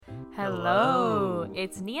Hello.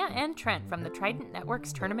 It's Nia and Trent from the Trident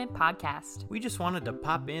Network's Tournament Podcast. We just wanted to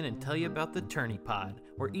pop in and tell you about the Tourney Pod,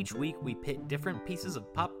 where each week we pit different pieces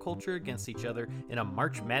of pop culture against each other in a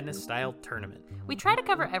March Madness-style tournament. We try to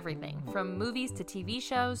cover everything, from movies to TV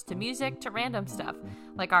shows to music to random stuff,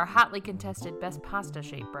 like our hotly contested Best Pasta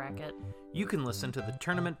Shape bracket. You can listen to the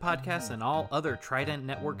Tournament Podcast and all other Trident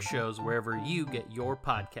Network shows wherever you get your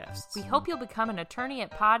podcasts. We hope you'll become an attorney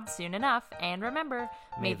at Pod soon enough, and remember,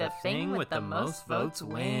 may the thing with the most votes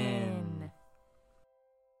win.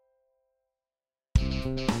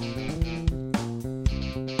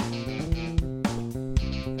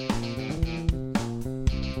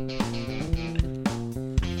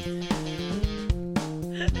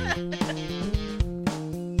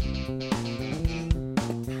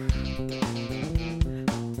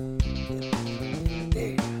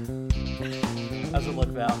 How's it look,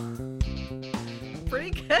 Val?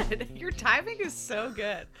 Pretty good. Your timing is so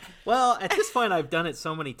good. Well, at this point, I've done it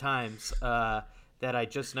so many times that I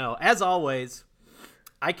just know. As always,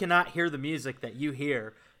 I cannot hear the music that you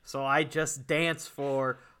hear, so I just dance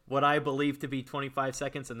for what I believe to be 25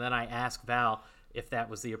 seconds, and then I ask Val if that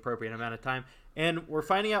was the appropriate amount of time. And we're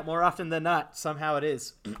finding out more often than not, somehow it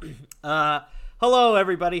is. Hello,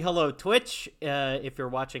 everybody. Hello, Twitch, if you're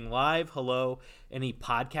watching live. Hello, any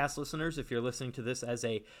podcast listeners, if you're listening to this as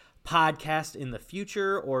a podcast in the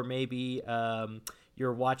future, or maybe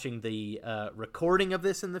you're watching the recording of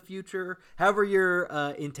this in the future. However you're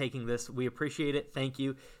intaking this, we appreciate it. Thank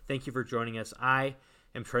you. Thank you for joining us. I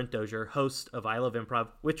am Trent Dozier, host of I Love Improv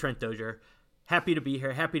with Trent Dozier. Happy to be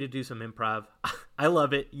here. Happy to do some improv. I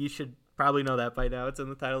love it. You should probably know that by now. It's in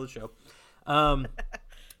the title of the show.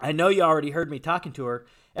 I know you already heard me talking to her.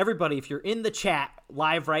 Everybody, if you're in the chat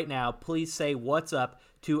live right now, please say what's up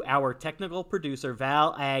to our technical producer,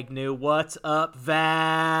 Val Agnew. What's up,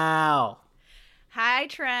 Val? Hi,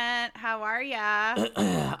 Trent. How are ya?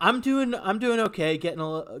 I'm doing okay. Getting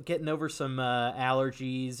over some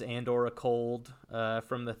allergies and or a cold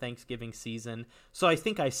from the Thanksgiving season. So I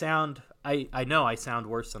think I know I sound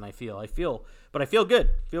worse than I feel. But I feel good.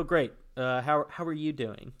 Feel great. How are you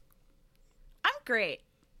doing? I'm great.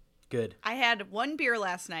 Good. I had one beer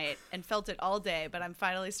last night and felt it all day, but I'm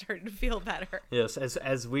finally starting to feel better. Yes,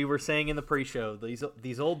 as we were saying in the pre-show,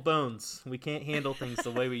 these old bones, we can't handle things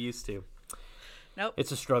the way we used to. Nope.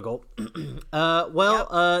 It's a struggle.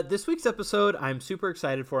 This week's episode I'm super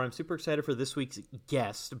excited for. I'm super excited for this week's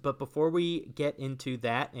guest. But before we get into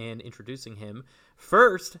that and introducing him,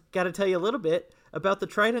 first, got to tell you a little bit about the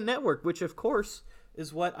Trident Network, which, of course,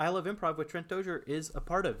 is what I Love Improv with Trent Dozier is a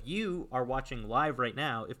part of. You are watching live right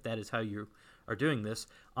now, if that is how you are doing this,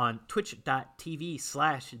 on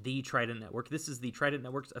twitch.tv/The Trident Network. This is the Trident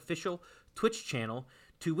Network's official Twitch channel,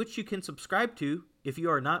 to which you can subscribe to if you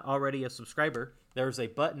are not already a subscriber. There's a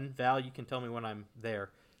button. Val, you can tell me when I'm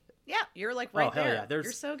there. Yeah, you're like right there. Yeah. You're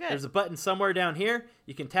so good. There's a button somewhere down here.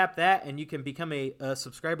 You can tap that, and you can become a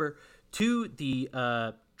subscriber to the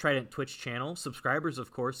Trident Twitch channel. Subscribers, of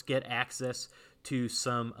course, get access to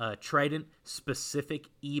some Trident-specific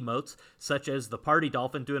emotes, such as the Party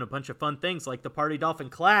Dolphin doing a bunch of fun things, like the Party Dolphin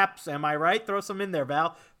claps. Am I right? Throw some in there,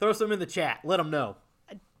 Val. Throw some in the chat. Let them know.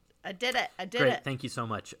 I did it. Great. Thank you so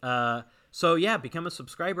much. So, yeah, become a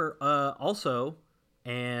subscriber. Also,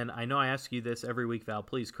 and I know I ask you this every week, Val.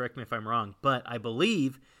 Please correct me if I'm wrong, but I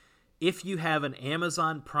believe if you have an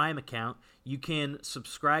Amazon Prime account, you can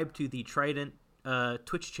subscribe to the Trident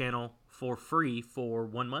Twitch channel for free for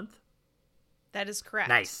 1 month. That is correct.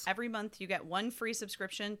 Nice. Every month you get one free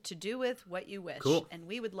subscription to do with what you wish. Cool. And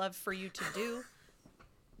we would love for you to do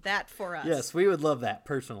that for us. Yes, we would love that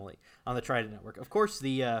personally on the Trident Network. Of course,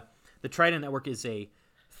 the Trident Network is a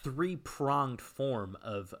three-pronged form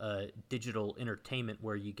of digital entertainment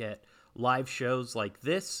where you get live shows like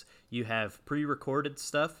this, you have pre-recorded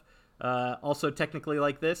stuff, also technically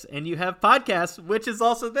like this, and you have podcasts, which is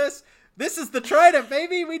also this. This is the Trident,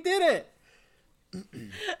 baby! We did it!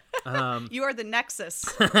 You are the Nexus.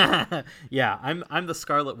 Yeah, I'm the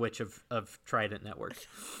Scarlet Witch of Trident Network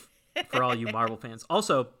for all you Marvel fans.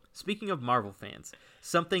 Also, speaking of Marvel fans,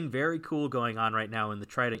 something very cool going on right now in the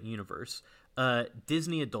Trident universe.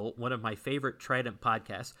 Disney Adult, one of my favorite Trident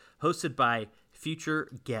podcasts, hosted by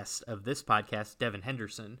future guest of this podcast, Devin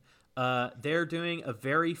Henderson. They're doing a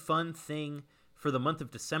very fun thing for the month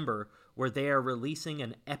of December where they are releasing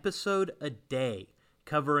an episode a day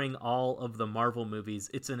covering all of the Marvel movies.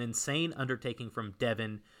 It's an insane undertaking from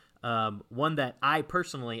Devin, one that I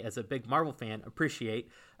personally, as a big Marvel fan, appreciate.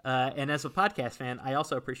 And as a podcast fan, I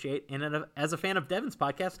also appreciate. And as a fan of Devin's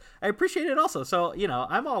podcast, I appreciate it also. So,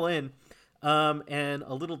 I'm all in. And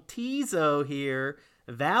a little teaso here.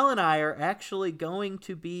 Val and I are actually going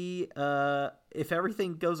to be, if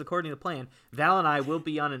everything goes according to plan, Val and I will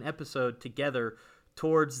be on an episode together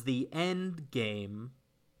towards the end game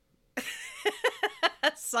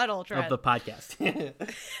Subtle trend of the podcast.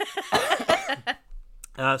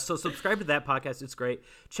 So subscribe to that podcast. It's great.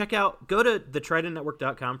 Go to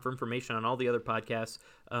thetridentnetwork.com for information on all the other podcasts.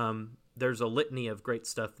 There's a litany of great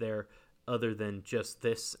stuff there other than just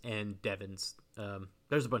this and Devin's.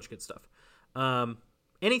 There's a bunch of good stuff.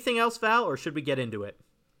 Anything else, Val, or should we get into it?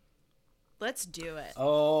 Let's do it.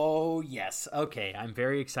 Oh, yes. Okay, I'm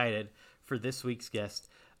very excited for this week's guest.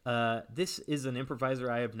 This is an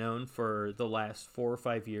improviser I have known for the last 4 or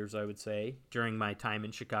 5 years, I would say, during my time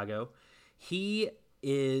in Chicago. He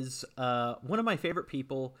is one of my favorite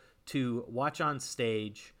people to watch on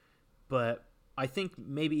stage, but I think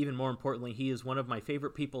maybe even more importantly, he is one of my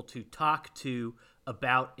favorite people to talk to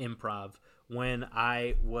about improv. When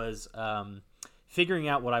I was figuring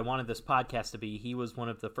out what I wanted this podcast to be, he was one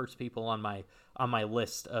of the first people on my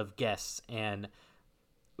list of guests, and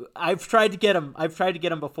I've tried to get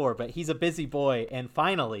him before, but he's a busy boy, and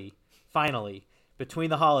finally, between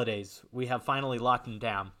the holidays, we have finally locked him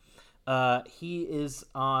down. He is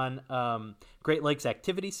on Great Lakes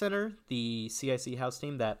Activity Center, the CIC house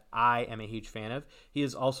team that I am a huge fan of. He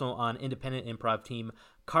is also on independent improv team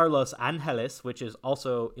Carlos Angeles, which is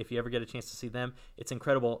also, if you ever get a chance to see them, it's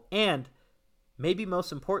incredible. And maybe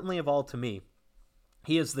most importantly of all to me,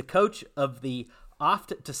 he is the coach of the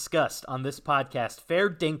oft discussed on this podcast, Fair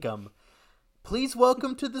Dinkum. Please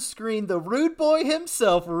welcome to the screen the rude boy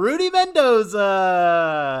himself, Rudy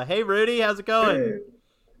Mendoza. Hey, Rudy, how's it going?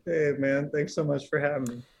 Hey, man. Thanks so much for having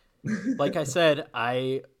me. Like I said,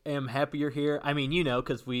 I am happy you're here. I mean,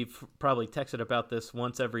 because we've probably texted about this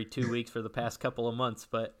once every 2 weeks for the past couple of months,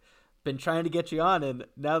 but been trying to get you on, and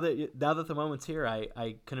now that the moment's here,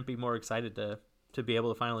 I couldn't be more excited to be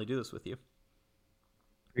able to finally do this with you.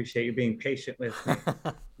 Appreciate you being patient with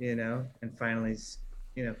me, and finally,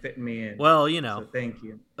 fitting me in. Well, so thank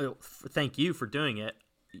you. Thank you for doing it.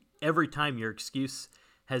 Every time your excuse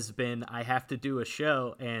has been, I have to do a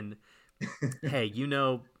show, and hey,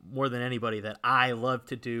 more than anybody that I love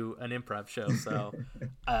to do an improv show, so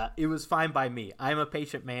it was fine by me. I'm a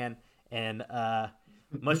patient man, and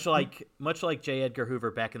much like J. Edgar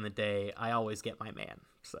Hoover back in the day, I always get my man.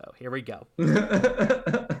 So here we go.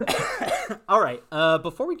 All right,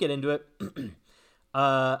 before we get into it,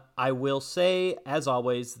 I will say, as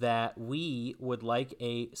always, that we would like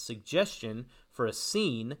a suggestion for a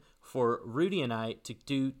scene for Rudy and I to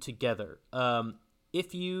do together.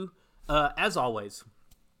 If you, as always,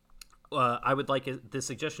 I would like the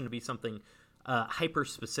suggestion to be something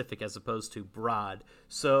hyper-specific as opposed to broad.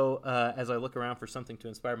 So as I look around for something to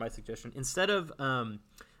inspire my suggestion, instead of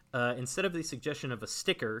the suggestion of a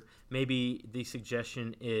sticker, maybe the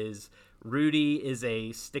suggestion is Rudy is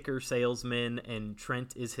a sticker salesman and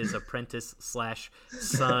Trent is his apprentice /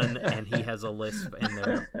 son, and he has a lisp and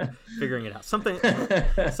they're figuring it out.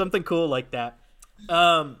 Something cool like that.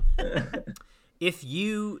 If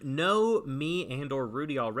you know me and or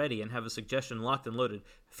Rudy already and have a suggestion locked and loaded,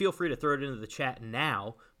 feel free to throw it into the chat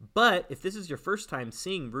now. But if this is your first time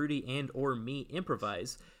seeing Rudy and or me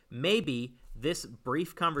improvise, maybe this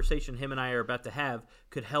brief conversation him and I are about to have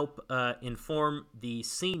could help inform the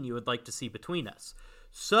scene you would like to see between us.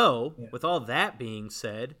 So, with all that being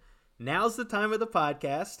said, now's the time of the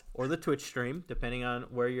podcast, or the Twitch stream, depending on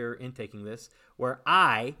where you're intaking this, where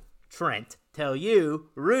I, Trent, tell you,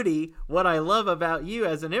 Rudy, what I love about you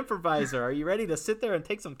as an improviser. Are you ready to sit there and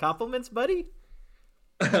take some compliments, buddy?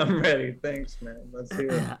 I'm ready. Thanks, man. Let's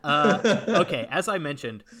hear it. Okay, as I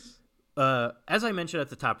mentioned at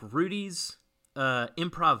the top, Rudy's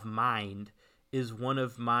improv mind is one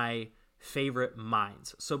of my favorite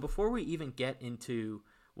minds. So before we even get into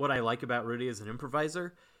what I like about Rudy as an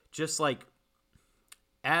improviser, just like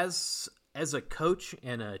as a coach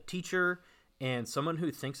and a teacher and someone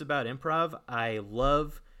who thinks about improv, I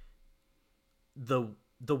love the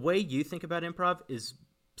way you think about improv is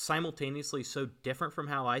simultaneously so different from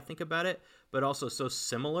how I think about it, but also so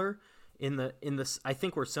similar I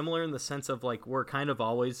think we're similar in the sense of like we're kind of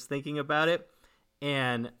always thinking about it.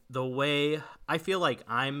 And the way I feel like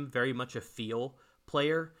I'm very much a feel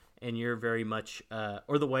player and you're very much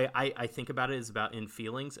or the way I think about it is about in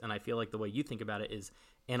feelings, and I feel like the way you think about it is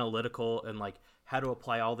analytical and like how to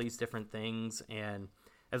apply all these different things. And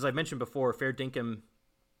as I mentioned before, Fair Dinkum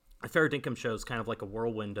show is kind of like a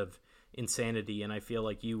whirlwind of insanity, and I feel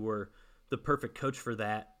like you were the perfect coach for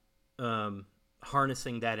that,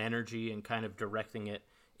 harnessing that energy and kind of directing it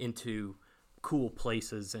into cool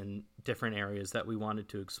places and different areas that we wanted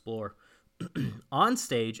to explore. on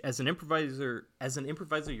stage as an improviser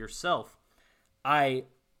yourself,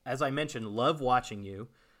 as I mentioned, love watching you.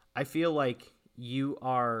 I feel like you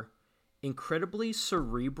are incredibly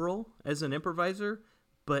cerebral as an improviser,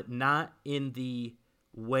 but not in the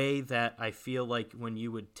way that I feel like when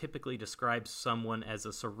you would typically describe someone as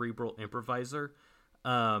a cerebral improviser,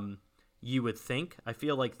 you would think. I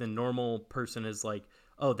feel like the normal person is like,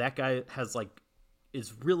 oh, that guy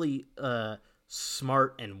is really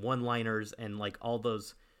smart and one-liners and like all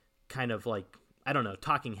those kind of like, I don't know,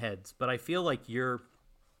 talking heads. But I feel like your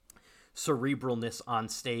cerebralness on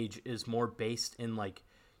stage is more based in like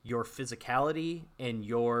your physicality and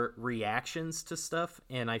your reactions to stuff.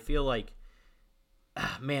 And I feel like,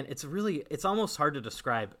 man, it's almost hard to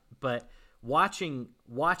describe, but watching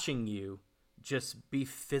you just be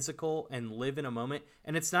physical and live in a moment.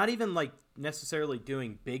 And it's not even like necessarily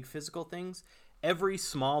doing big physical things. Every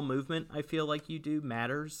small movement I feel like you do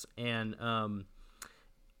matters and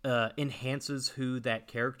enhances who that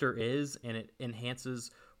character is, and it enhances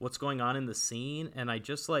what's going on in the scene. And I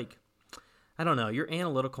just like, I don't know, your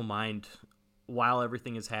analytical mind while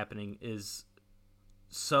everything is happening is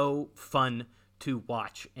so fun to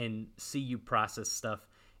watch and see you process stuff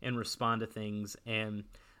and respond to things. And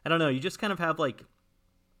I don't know, you just kind of have like,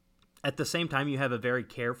 at the same time, you have a very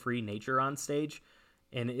carefree nature on stage,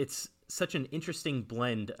 and it's such an interesting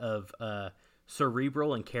blend of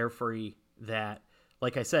cerebral and carefree that,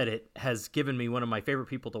 like I said, it has given me one of my favorite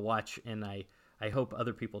people to watch, and I hope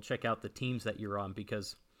other people check out the teams that you're on,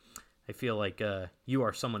 because I feel like you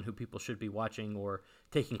are someone who people should be watching or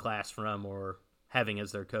taking class from or having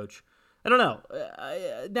as their coach. I don't know.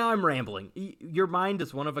 Now I'm rambling. Your mind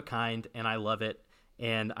is one of a kind, and I love it.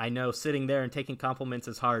 And I know sitting there and taking compliments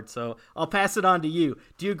is hard, so I'll pass it on to you.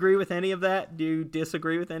 Do you agree with any of that? Do you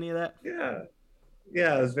disagree with any of that?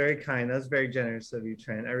 Yeah, it was very kind. That was very generous of you,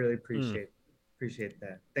 Trent. I really appreciate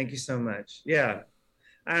that. Thank you so much. Yeah,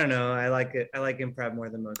 I don't know. I like it. I like improv more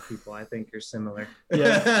than most people. I think you're similar.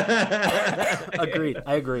 Yeah, agreed.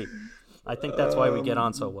 I agree. I think that's why we get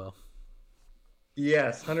on so well.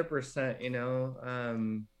 Yes, 100%. You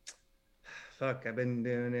know, fuck, I've been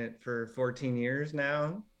doing it for 14 years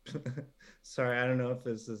now. Sorry, I don't know if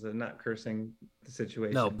this is a not cursing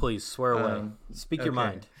situation. No, please swear away. Speak your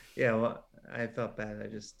mind. Yeah, well, I felt bad. I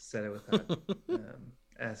just said it without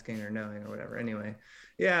asking or knowing or whatever. Anyway,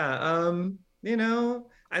 yeah, you know,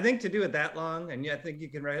 I think to do it that long, and I think you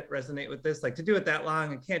can resonate with this. Like, to do it that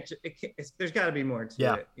long, there's got to be more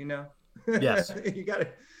to it. You know. Yes. You got to.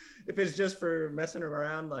 If it's just for messing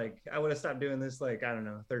around, like, I would have stopped doing this, like, I don't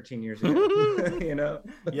know, 13 years ago, you know?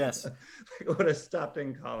 Yes. I would have stopped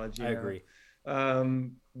in college. I agree.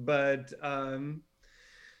 But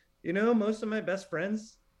you know, most of my best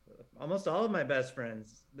friends, almost all of my best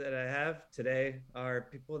friends that I have today are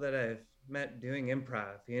people that I've met doing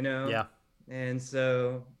improv, you know? Yeah. And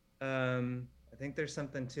so I think there's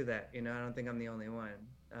something to that, you know? I don't think I'm the only one.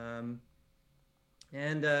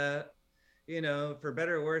 You know, for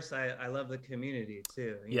better or worse, I love the community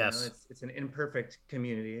too. You know, it's an imperfect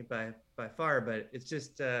community by far, but it's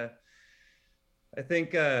just I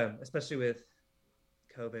think especially with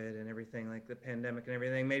COVID and everything, like the pandemic and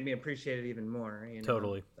everything, made me appreciate it even more. You know?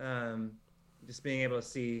 Totally. Just being able to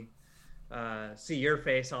see your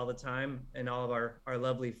face all the time, and all of our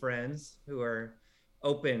lovely friends who are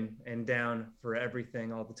open and down for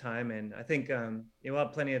everything all the time. And I think we'll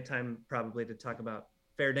have plenty of time probably to talk about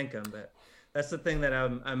Fair Dinkum, but that's the thing that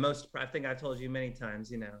I'm most, I think I've told you many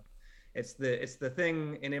times, you know, it's the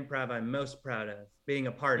thing in improv I'm most proud of being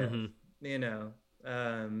a part of, you know,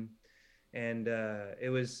 and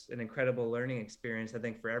it was an incredible learning experience, I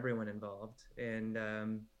think, for everyone involved. And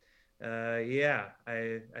yeah,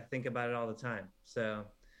 I think about it all the time. So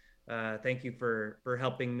thank you for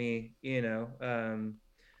helping me, you know,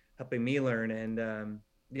 helping me learn. And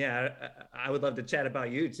yeah, I would love to chat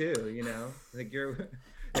about you too, you know. I think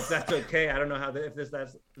if that's okay. I don't know how this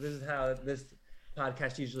is how this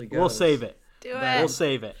podcast usually goes. We'll save it. Do it. We'll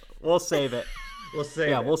save it. We'll save it. We'll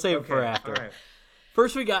save it for after. All right.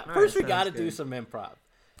 First we got to do some improv.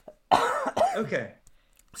 Okay.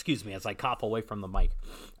 Excuse me as I cough away from the mic.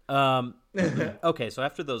 Okay, so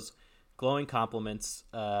after those glowing compliments,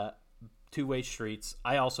 two-way streets,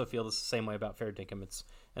 I also feel the same way about Fair Dinkum. It's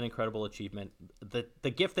an incredible achievement. The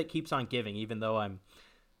gift that keeps on giving, even though I'm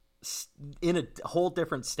in a whole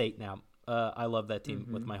different state now. I love that team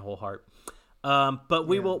with my whole heart. But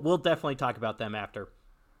we'll definitely talk about them after.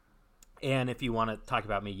 And if you want to talk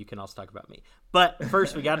about me, you can also talk about me. But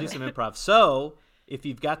first, we got to do some improv. So if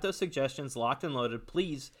you've got those suggestions locked and loaded,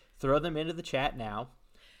 please throw them into the chat now.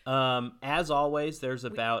 As always, there's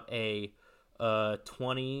about a a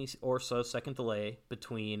 20 or so second delay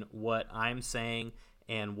between what I'm saying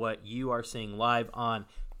and what you are seeing live on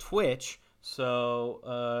Twitch. So,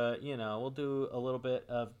 we'll do a little bit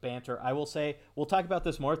of banter. I will say, we'll talk about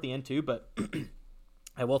this more at the end too, but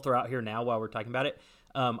I will throw out here now while we're talking about it.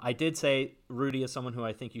 I did say Rudy is someone who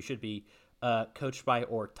I think you should be coached by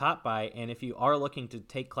or taught by. And if you are looking to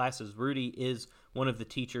take classes, Rudy is one of the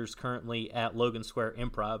teachers currently at Logan Square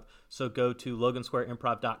Improv. So go to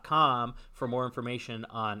logansquareimprov.com for more information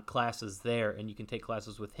on classes there. And you can take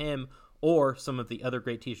classes with him or some of the other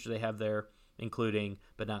great teachers they have there, including,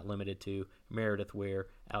 but not limited to, Meredith Weir,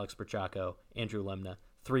 Alex Berchacco, Andrew Lemna.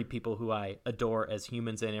 3 people who I adore as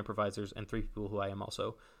humans and improvisers, and 3 people who I am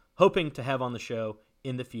also hoping to have on the show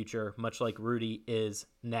in the future, much like Rudy is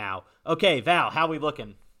now. Okay, Val, how we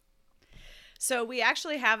looking? So we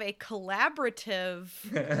actually have a collaborative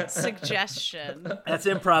suggestion. That's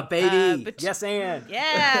improv, baby. Yes, and.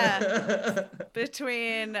 Yeah.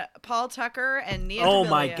 Between Paul Tucker and Nia Oh, D'Amelio.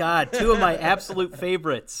 my God. 2 of my absolute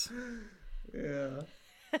favorites. Yeah.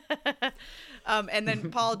 And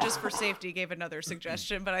then Paul, just for safety, gave another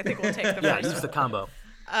suggestion, but I think we'll take the Yeah, first use the combo.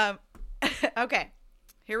 Okay,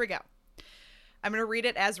 here we go. I'm going to read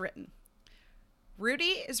it as written.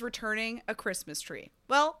 Rudy is returning a Christmas tree.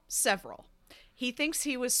 Well, several. He thinks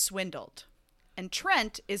he was swindled. And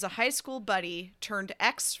Trent is a high school buddy turned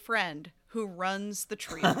ex-friend who runs the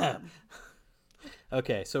tree farm.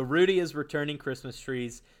 Okay, so Rudy is returning Christmas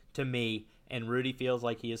trees to me, and Rudy feels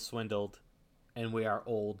like he is swindled, and we are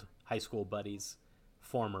old high school buddies,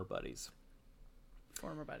 former buddies.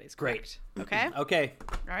 Former buddies. Great. Correct. Okay. Okay,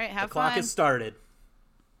 All right, have the clock fun. has started.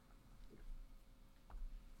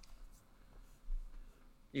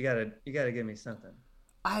 You gotta give me something.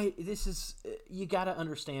 You got to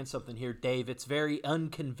understand something here, Dave. It's very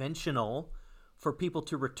unconventional for people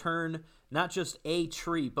to return not just a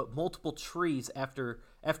tree, but multiple trees after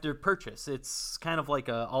purchase. It's kind of like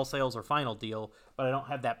a all sales are final deal, but I don't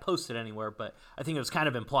have that posted anywhere, but I think it was kind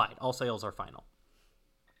of implied. All sales are final.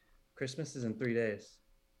 Christmas is in 3 days.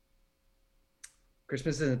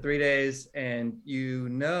 Christmas is in 3 days, and you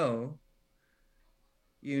know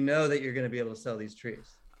that you're going to be able to sell these trees.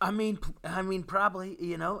 I mean, probably,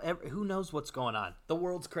 who knows what's going on? The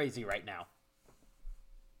world's crazy right now.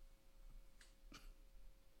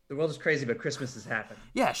 The world is crazy, but Christmas is happening.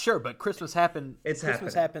 Yeah, sure, but Christmas happens,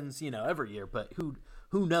 happening. every year, but who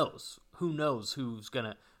knows? Who knows who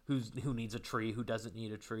needs a tree, who doesn't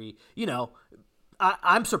need a tree?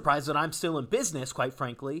 I'm surprised that I'm still in business, quite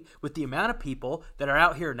frankly, with the amount of people that are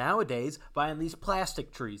out here nowadays buying these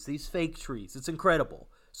plastic trees, these fake trees. It's incredible.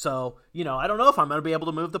 So, I don't know if I'm going to be able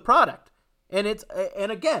to move the product. And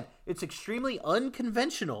again, it's extremely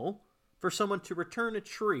unconventional for someone to return a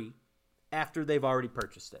tree after they've already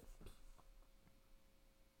purchased it.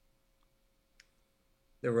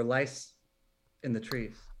 There were lice in the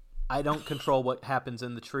trees. I don't control what happens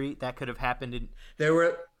in the tree. That could have happened in... There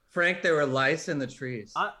were lice in the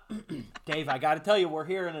trees. Dave, I got to tell you, we're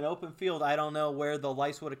here in an open field. I don't know where the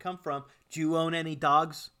lice would have come from. Do you own any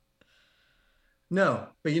dogs? No,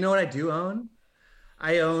 but you know what I do own?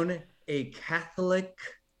 I own a Catholic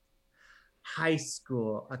high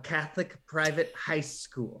school, a Catholic private high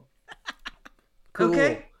school. Cool.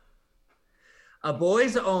 Okay? A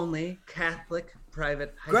boys only Catholic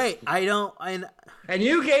private high Great. school. And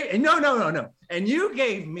you gave no. And you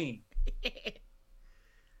gave me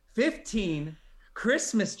 15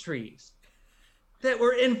 Christmas trees that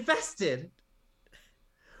were infested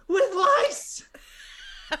with lice.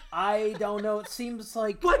 I don't know. It seems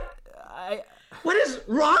like What is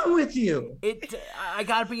wrong with you? I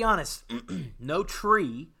gotta be honest. No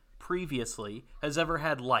tree previously has ever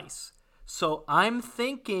had lice, so I'm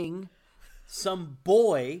thinking some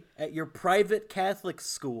boy at your private Catholic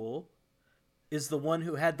school is the one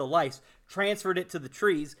who had the lice, transferred it to the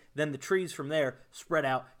trees, then the trees from there spread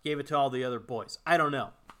out, gave it to all the other boys. I don't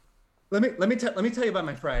know. Let me tell you about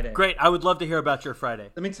my Friday. Great. I would love to hear about your Friday.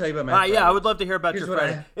 Let me tell you about my Friday. Yeah, I would love to hear about your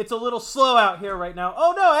Friday. It's a little slow out here right now.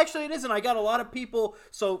 Oh, no, actually it isn't. I got a lot of people.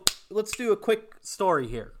 So let's do a quick story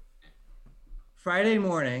here. Friday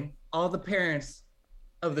morning, all the parents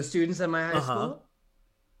of the students at my high school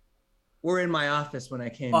were in my office when I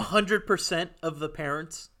came. 100% of the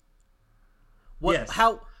parents? What? Yes.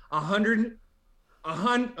 How? 100.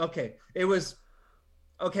 Okay. It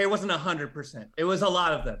wasn't 100%. It was a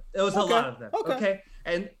lot of them. It was a lot of them. Okay.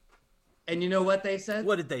 And you know what they said?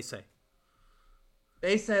 What did they say?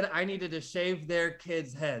 They said I needed to shave their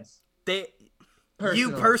kids' heads.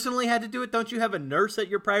 You personally had to do it? Don't you have a nurse at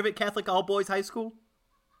your private Catholic all-boys high school?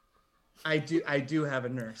 I do have a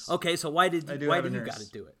nurse. Okay, so why did you got to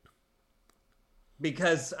do it?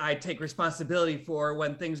 because I take responsibility for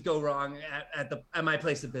when things go wrong at my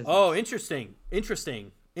place of business. Oh, interesting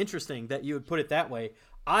that you would put it that way.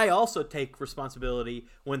 I also take responsibility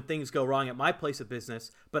when things go wrong at my place of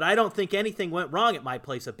business, but I don't think anything went wrong at my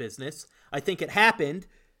place of business. I think it happened.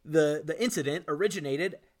 The incident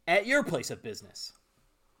originated at your place of business.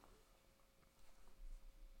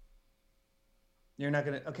 You're not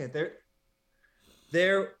gonna. Okay,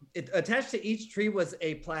 there. Attached to each tree was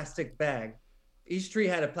a plastic bag. Each tree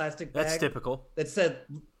had a plastic bag. That's typical. That said,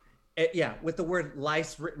 with the word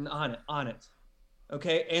lice written on it.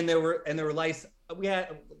 Okay, and there were lice. We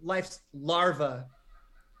had lice larvae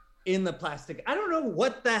in the plastic. I don't know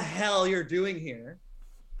what the hell you're doing here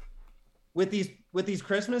with these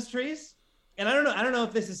Christmas trees. And I don't know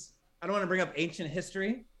if this is. I don't want to bring up ancient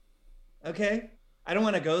history. Okay, I don't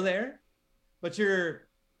want to go there, but you're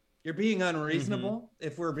being unreasonable.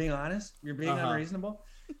 If we're being honest, you're being unreasonable.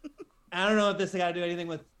 I don't know if this got to do anything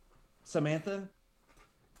with Samantha.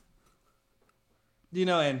 You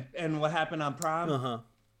know, and what happened on prom a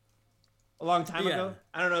long time ago.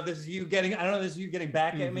 I don't know if this is you getting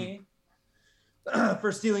back at me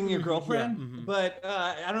for stealing your girlfriend. But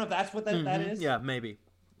I don't know if that's what that is. Yeah, maybe.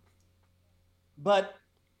 But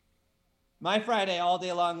my Friday all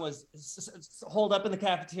day long was holed up in the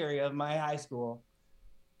cafeteria of my high school,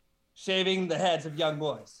 shaving the heads of young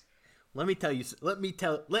boys. Let me tell you something.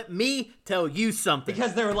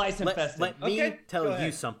 Because they were lice infested. Let me tell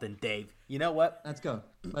you something, Dave. You know what? Let's go.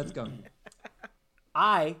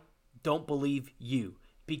 I don't believe you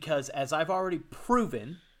because, as I've already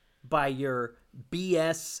proven by your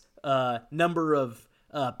BS number of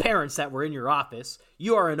parents that were in your office,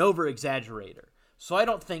 you are an over-exaggerator. So I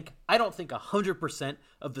don't think 100%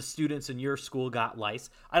 of the students in your school got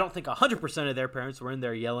lice. I don't think 100% of their parents were in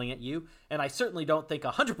there yelling at you. And I certainly don't think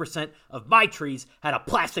 100% of my trees had a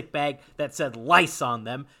plastic bag that said lice on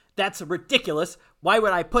them. That's ridiculous. Why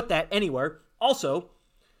would I put that anywhere? Also,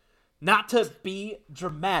 not to be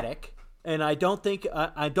dramatic, and I don't think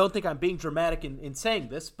I'm being dramatic in saying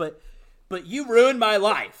this, but you ruined my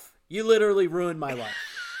life. You literally ruined my life.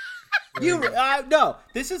 No,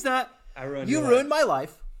 this is not. You ruined my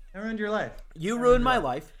life. I ruined your life. You ruined my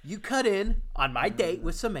life. You cut in on my date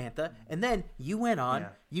with Samantha, and then you went on. Yeah.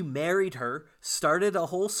 You married her, started a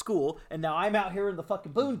whole school, and now I'm out here in the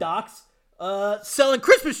fucking boondocks selling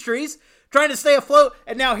Christmas trees, trying to stay afloat,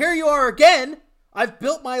 and now here you are again. I've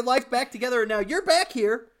built my life back together, and now you're back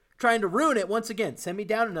here trying to ruin it once again. Send me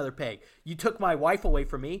down another peg. You took my wife away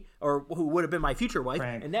from me, or who would have been my future wife,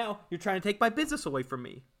 Frank. And now you're trying to take my business away from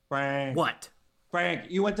me. Frank. What? Frank,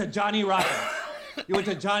 you went to Johnny Rockets. You went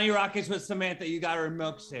to Johnny Rockets with Samantha. You got her a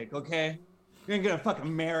milkshake, okay? You're gonna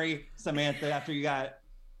fucking marry Samantha after you got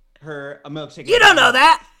her a milkshake. You don't know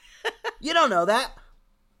that. You don't know that.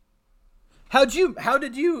 How did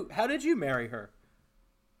you marry her?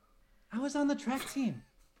 I was on the track team.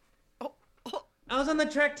 I was on the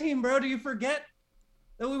track team, bro. Do you forget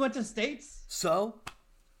that we went to states? So?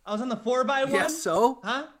 I was on the 4x1. Yeah, so?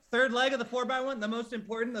 Huh? Third leg of the 4x1, the most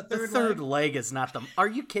important, the third leg is not the... Are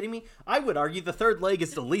you kidding me? I would argue the third leg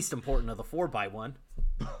is the least important of the 4x1.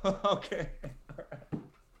 Okay.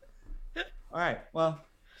 All right. Well,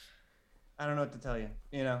 I don't know what to tell you.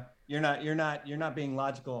 You know, you're not being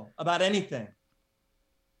logical about anything.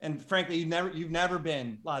 And frankly, you've never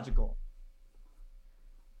been logical.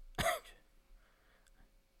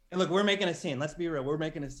 And look, we're making a scene. Let's be real. We're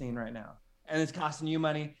making a scene right now. And it's costing you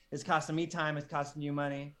money. It's costing me time. It's costing you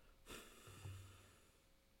money.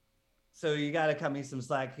 So you got to cut me some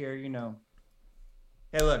slack here, you know.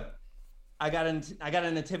 Hey, look, I got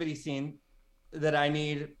a nativity scene that I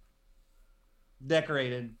need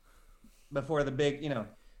decorated before the big, you know.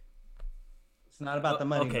 It's not about the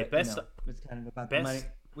money. Okay, but, you know, it's kind of about the money.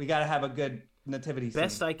 We got to have a good nativity scene.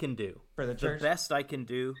 Best I can do for the church. The best I can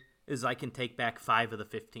do is I can take back 5 of the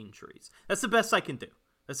 15 trees. That's the best I can do.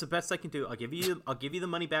 That's the best I can do. I'll give you the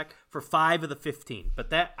money back for 5 of the 15.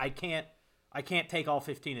 But that I can't take all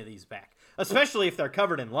 15 of these back, especially if they're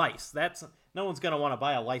covered in lice. That's no one's gonna want to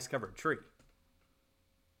buy a lice covered tree.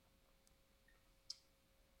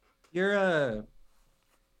 Your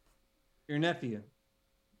nephew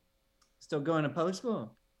still going to public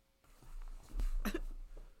school?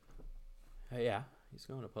 Yeah, he's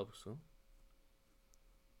going to public school.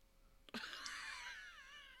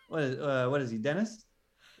 What is he, dentist?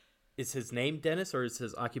 Is his name Dennis or is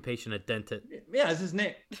his occupation a dentist? Yeah, it's his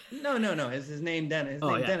name. No. Is his name Dennis? His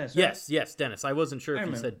name yeah. Dennis, right? Yes, Dennis. I wasn't sure if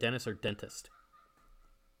you said Dennis or dentist.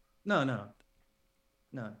 No.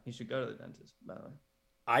 He should go to the dentist, by the way.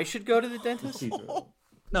 I should go to the dentist?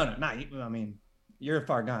 No, not you. I mean, You're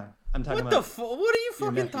far gone. I'm talking What about what are you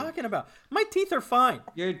fucking nephew. talking about? My teeth are fine.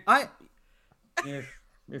 your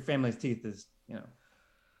family's teeth is,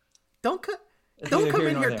 Don't It's don't neither come here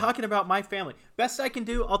in nor here there. talking about my family. Best I can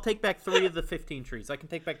do, I'll take back 3 of the 15 trees. I can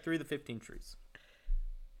take back 3 of the 15 trees.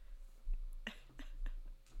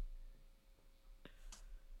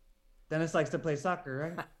 Dennis likes to play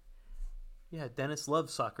soccer, right? Yeah, Dennis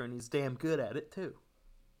loves soccer and he's damn good at it too.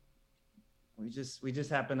 We just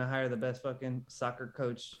happen to hire the best fucking soccer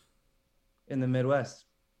coach in the Midwest.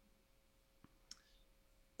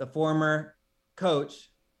 The former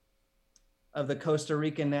coach of the Costa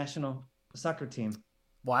Rican national soccer team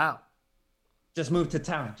Wow. just moved to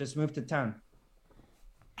town.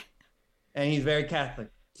 And he's very Catholic.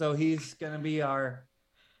 So he's going to be we're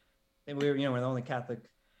the only Catholic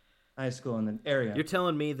high school in the area. You're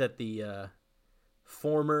telling me that the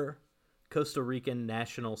former Costa Rican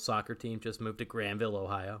national soccer team just moved to Granville,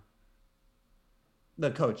 Ohio? The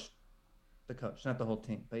coach, not the whole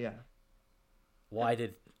team, but yeah. Why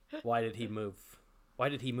did he move? Why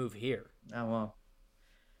did he move here? Oh,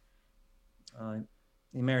 well,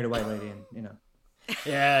 he married a white lady, and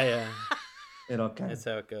Yeah. it all kind That's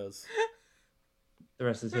of how it goes. the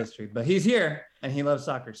rest is history. But he's here, and he loves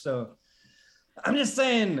soccer. So I'm just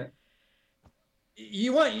saying,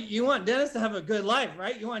 you want Dennis to have a good life,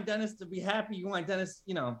 right? You want Dennis to be happy. You want Dennis,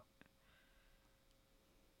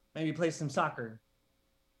 maybe play some soccer.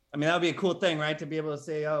 I mean, that would be a cool thing, right? To be able to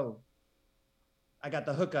say, "Oh, I got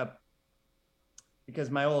the hookup,"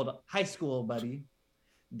 because my old high school buddy,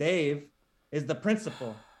 Dave, is the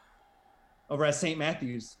principal over at St.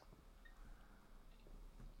 Matthews.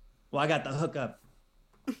 Well, I got the hookup.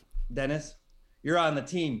 Dennis, you're on the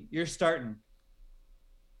team. You're starting.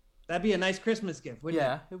 That'd be a nice Christmas gift, wouldn't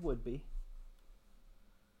Yeah, it would be.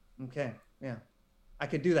 it? Okay, yeah. I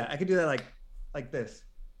could do that. I could do that like this.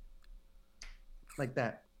 Like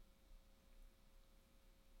that.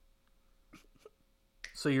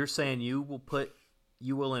 So you're saying you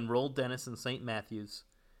will enroll Dennis in St. Matthews,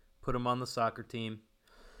 put him on the soccer team,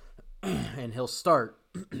 and he'll start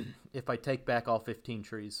if I take back all 15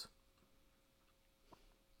 trees.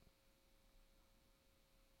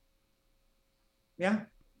 Yeah.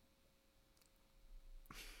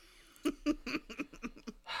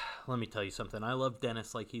 Let me tell you something. I love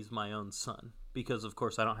Dennis like he's my own son. Because, of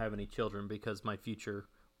course, I don't have any children because my future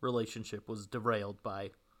relationship was derailed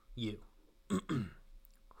by you.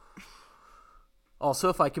 Also,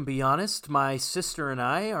 if I can be honest, my sister and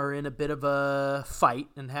I are in a bit of a fight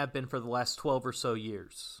and have been for the last 12 or so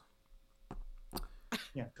years.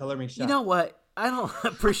 Yeah, color me shocked. You know what? I don't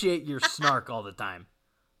appreciate your snark all the time.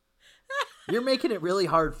 You're making it really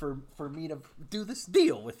hard for me to do this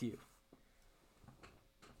deal with you.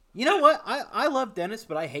 You know what? I love Dennis,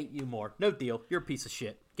 but I hate you more. No deal. You're a piece of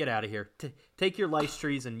shit. Get out of here. Take your lice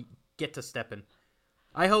trees and get to stepping.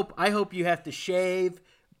 I hope you have to shave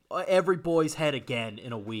every boy's head again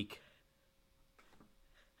in a week.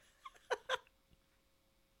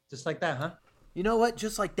 Just like that, huh? You know what?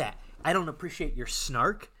 Just like that. I don't appreciate your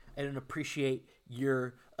snark. I don't appreciate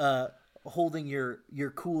your holding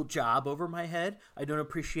your cool job over my head. I don't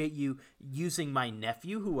appreciate you using my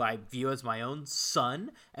nephew, who I view as my own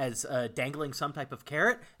son, as dangling some type of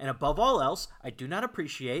carrot. And above all else, I do not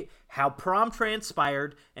appreciate how prom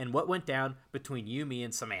transpired and what went down between you, me,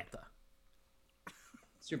 and Samantha.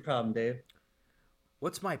 What's your problem, Dave?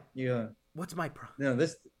 What's my problem? No,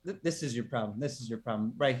 this is your problem. This is your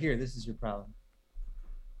problem. Right here, this is your problem.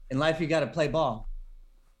 In life, you got to play ball.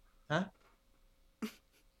 Huh?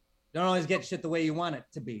 Don't always get shit the way you want it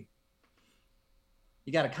to be.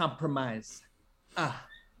 You got to compromise.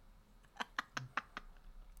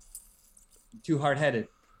 Too hard-headed.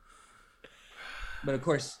 But of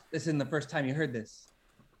course, this isn't the first time you heard this.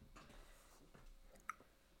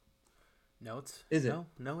 No, it's Is it?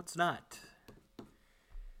 No, it's not.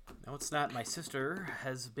 No, it's not. My sister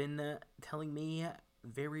has been telling me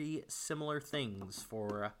very similar things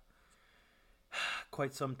for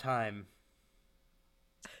quite some time.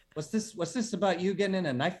 What's this about you getting in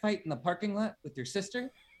a knife fight in the parking lot with your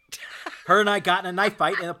sister? Her and I got in a knife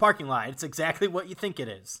fight in a parking lot. It's exactly what you think it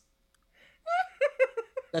is.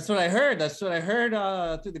 That's what I heard.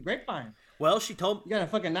 Through the grapevine. Well, she told You got a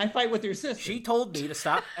fucking knife fight with your sister. me to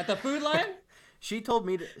stop. At the food line? She told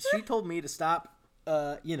me to stop.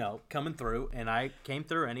 Coming through, and I came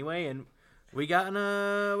through anyway, and we got in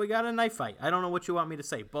a knife fight. I don't know what you want me to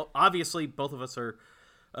say, but obviously both of us are.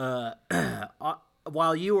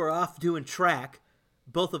 While you were off doing track,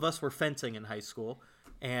 both of us were fencing in high school,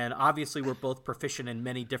 and obviously we're both proficient in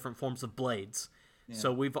many different forms of blades. Yeah.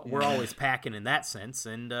 So we're always packing in that sense,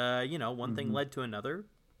 and one thing led to another.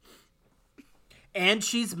 And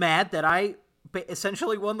she's mad that I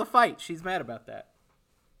essentially won the fight. She's mad about that.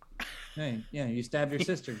 Hey, yeah, you stabbed your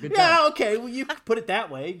sister. Good Yeah, job. okay. Well, you could put it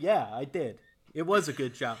that way. Yeah, I did. It was a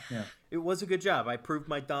good job. Yeah. It was a good job. I proved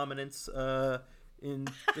my dominance in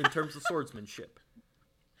terms of swordsmanship.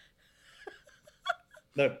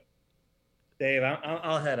 Look, Dave,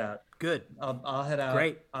 I'll head out. Good. I'll head out.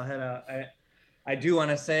 Great. I'll head out. I do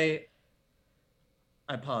want to say,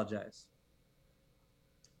 I apologize.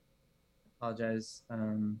 I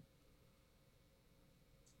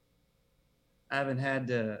haven't had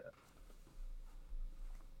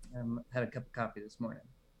had a cup of coffee this morning.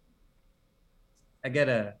 I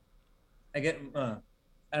don't know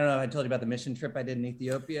if I told you about the mission trip I did in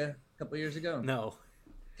Ethiopia a couple years ago. No.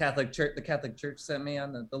 The Catholic Church sent me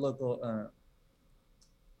on the local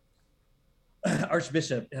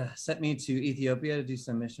Archbishop sent me to Ethiopia to do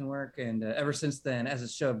some mission work, and ever since then, as a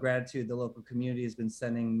show of gratitude, the local community has been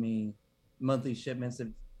sending me monthly shipments of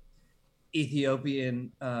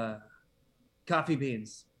Ethiopian coffee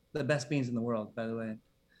beans, the best beans in the world, by the way,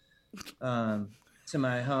 to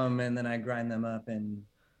my home, and then I grind them up and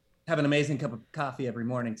have an amazing cup of coffee every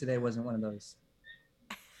morning. Today wasn't one of those.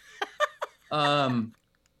 So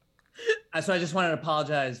I just wanted to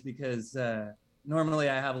apologize because normally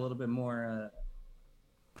I have a little bit more,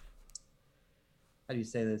 how do you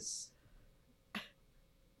say this? A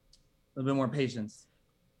little bit more patience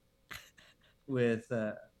with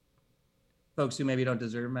folks who maybe don't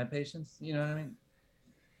deserve my patience. You know what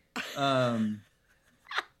I mean?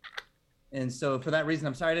 And so for that reason,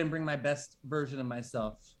 I'm sorry I didn't bring my best version of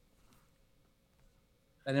myself.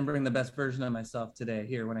 I didn't bring the best version of myself today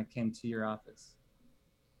here when I came to your office.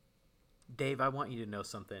 Dave, I want you to know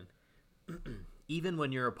something. Even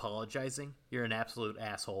when you're apologizing, you're an absolute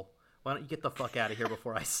asshole. Why don't you get the fuck out of here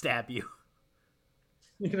before I stab you?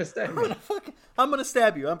 You're gonna stab me? I'm gonna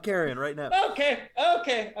stab you. I'm carrying right now. Okay.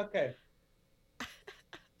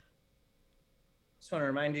 Just want to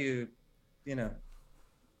remind you, this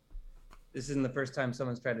isn't the first time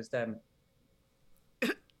someone's tried to stab me.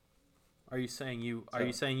 Are you saying you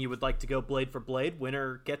would like to go blade for blade?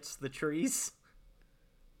 Winner gets the trees.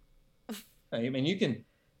 I mean, you could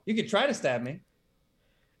try to stab me.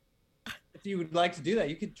 If you would like to do that,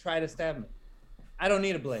 you could try to stab me. I don't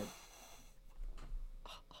need a blade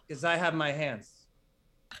because I have my hands.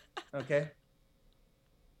 Okay,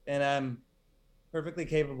 and I'm perfectly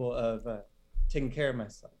capable of taking care of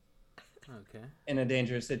myself. Okay. In a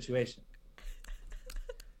dangerous situation.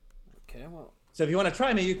 Okay. Well. So if you want to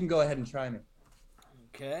try me, you can go ahead and try me.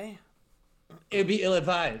 Okay. It would be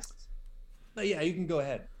ill-advised, but yeah, you can go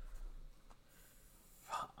ahead.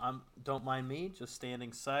 Don't mind me, just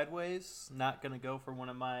standing sideways. Not gonna go for one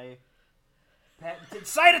of my patented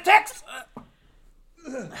side attacks.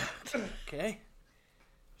 Okay.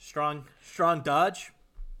 Strong dodge.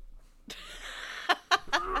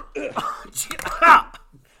 Okay.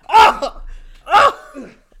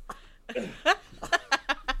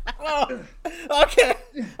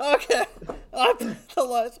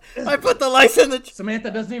 I put the lice in the. Samantha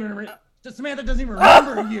doesn't even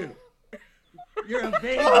remember you. You're a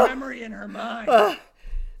vague memory in her mind.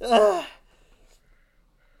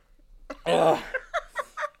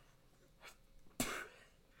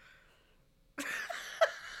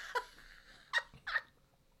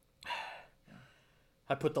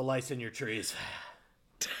 I put the lice in your trees.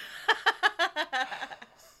 Yeah,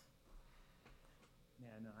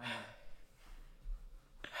 no, I know.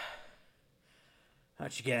 Why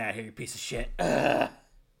don't you get out of here, you piece of shit? No,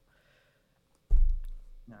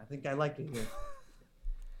 I think I like it here.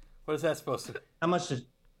 What is that supposed to be? How much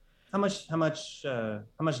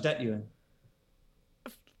debt you in?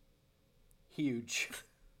 Huge.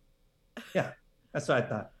 Yeah, that's what I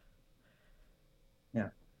thought. Yeah.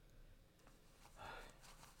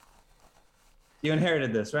 You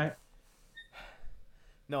inherited this, right?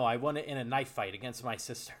 No, I won it in a knife fight against my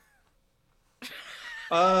sister.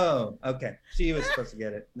 Oh, okay. She was supposed to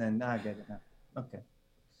get it. Then I get it now. Okay.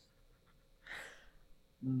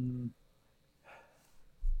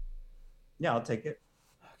 Yeah, I'll take it.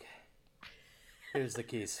 Okay. Here's the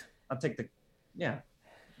keys. I'll take the. Yeah,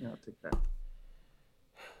 I'll take that.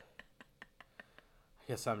 I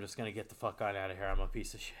guess I'm just gonna get the fuck out of here. I'm a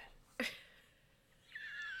piece of shit.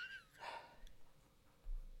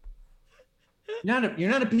 You're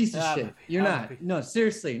not a piece of shit. You're I'm not. No,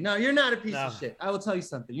 seriously. No, you're not a piece of shit. I will tell you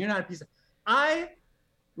something. You're not a piece of. I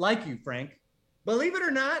like you, Frank. Believe it or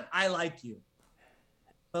not, I like you.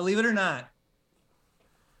 Believe it or not,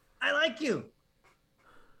 I like you.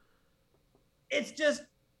 It's just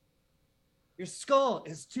your skull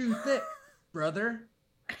is too thick, brother.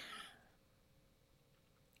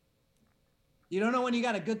 You don't know when you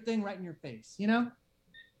got a good thing right in your face, you know?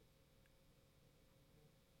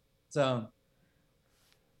 So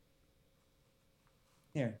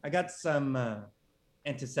here, I got some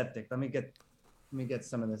antiseptic. Let me get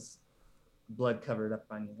some of this blood covered up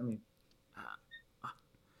on you. Let me.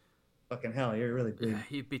 Fucking hell, you're really bleeding. Yeah,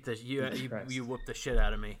 you beat the Jesus Christ. you whooped the shit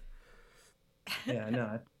out of me. Yeah,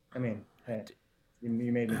 no. I mean, hey, you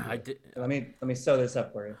made me. I did. Let me sew this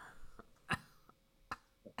up for you.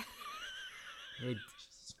 Hey,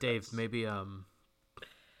 Dave, maybe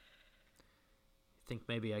think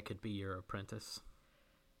maybe I could be your apprentice.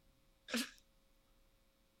 You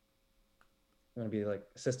want to be like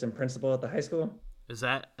assistant principal at the high school? Is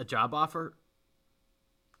that a job offer?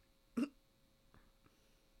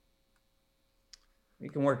 You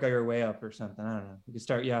can work your way up or something. I don't know. You can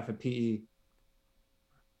start you off at PE.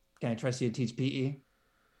 Can I trust you to teach PE?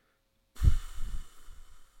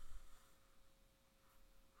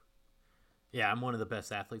 Yeah, I'm one of the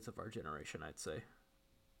best athletes of our generation, I'd say.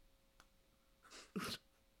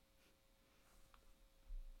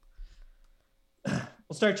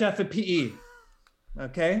 We'll start you off at PE.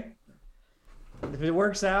 Okay? If it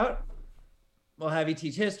works out, we'll have you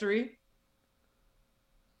teach history.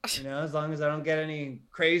 You know, as long as I don't get any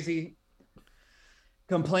crazy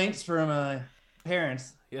complaints from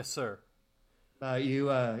parents Yes, sir. about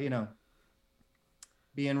you, you know,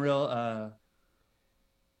 being real,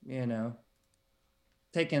 you know,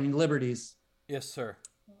 taking liberties Yes, sir.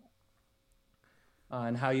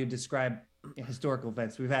 on how you describe historical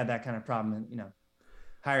events. We've had that kind of problem, and you know,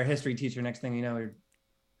 hire a history teacher. Next thing you know, we're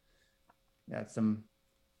got some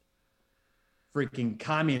freaking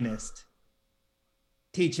communist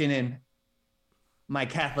teaching in my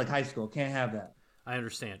Catholic high school. Can't have that. I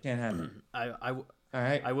understand. Can't have it. All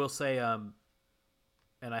right. I will say, and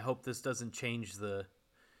I hope this doesn't change the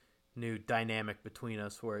new dynamic between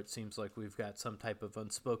us, where it seems like we've got some type of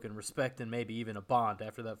unspoken respect and maybe even a bond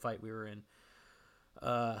after that fight we were in.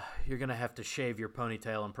 You're gonna have to shave your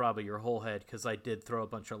ponytail and probably your whole head, because I did throw a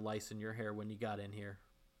bunch of lice in your hair when you got in here.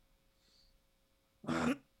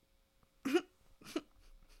 It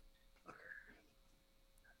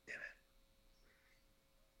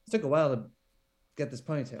took a while to get this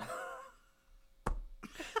ponytail. It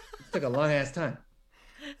took a long ass time.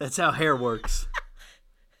 That's how hair works.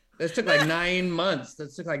 This took like 9 months.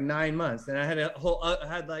 And I had a whole, I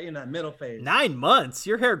had like, you know, middle phase. 9 months?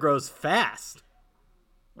 Your hair grows fast.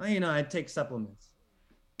 Well, you know, I take supplements.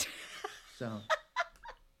 So,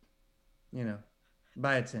 you know,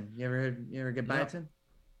 biotin. You ever get biotin?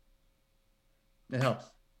 It helps.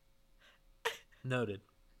 Noted.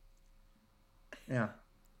 Yeah.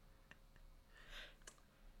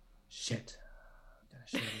 Shit. Gotta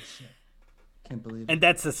show this shit. Can't believe it. And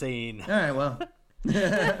that's the scene. All right, well.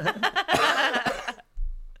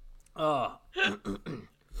 Oh.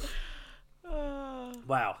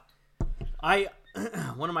 Wow.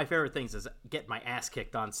 One of my favorite things is get my ass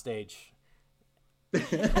kicked on stage.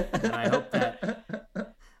 And I hope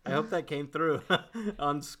that came through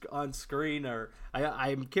on screen, or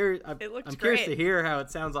I'm curious. I'm curious to hear how it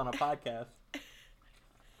sounds on a podcast.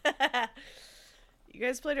 You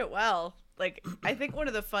guys played it well. Like, I think one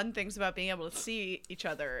of the fun things about being able to see each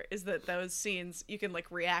other is that those scenes, you can like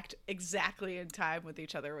react exactly in time with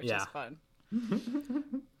each other, which is fun.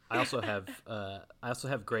 I also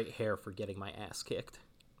have great hair for getting my ass kicked.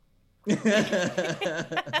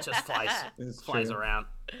 Just flies around.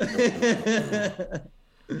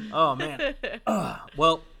 Oh man.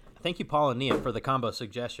 Well, thank you, Paul and Nia, for the combo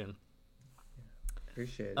suggestion.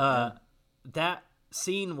 Appreciate it. That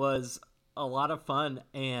scene was a lot of fun,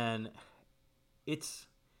 and I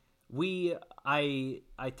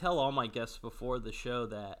tell all my guests before the show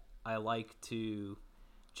that I like to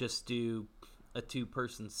just do a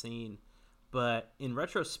 2-person scene, but in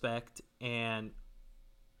retrospect and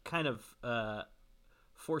kind of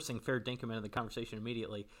forcing Fair Dinkum into the conversation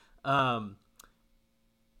immediately, a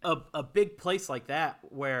big place like that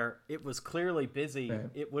where it was clearly busy, right.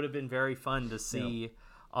 It would have been very fun to see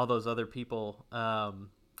all those other people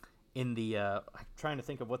in the I'm trying to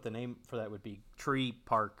think of what the name for that would be. Tree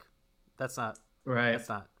Park. That's not right. That's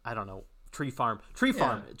not, I don't know. Tree Farm,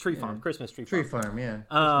 Christmas Tree Farm. Christmas Tree Farm, yeah.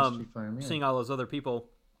 Seeing all those other people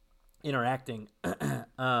interacting.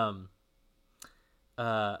 But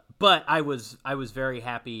I was very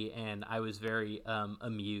happy, and I was very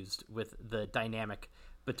amused with the dynamic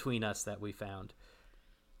between us that we found.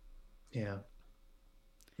 Yeah,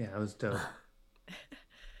 it was dope.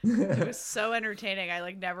 It was so entertaining. I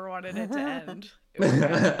like never wanted it to end. It was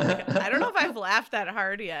I don't know if I've laughed that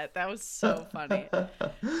hard yet. That was so funny.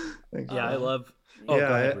 Yeah, I love. Oh, yeah,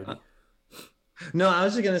 go ahead, Rudy. No, I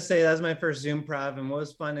was just gonna say that's my first Zoom prov, and what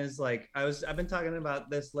was fun is like I've been talking about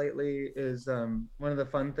this lately. Is one of the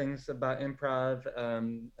fun things about improv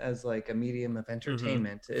as like a medium of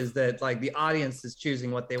entertainment is that like the audience is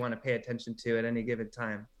choosing what they want to pay attention to at any given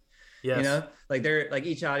time. Yes. You know, like they're like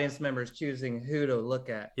each audience member is choosing who to look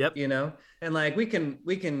at. Yep. You know, and like we can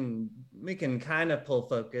kind of pull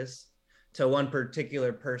focus to one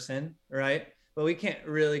particular person, right? But we can't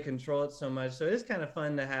really control it so much. So it's kind of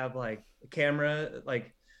fun to have like a camera,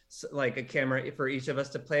 like a camera for each of us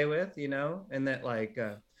to play with, you know, and that like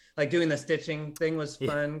doing the stitching thing was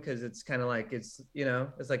fun because it's kind of like it's, you know,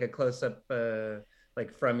 it's like a close up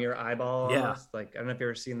like from your eyeball almost. Like I don't know if you've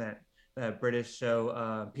ever seen that British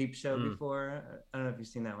show Peep Show before. I don't know if you've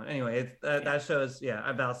seen that one. Anyway, that show is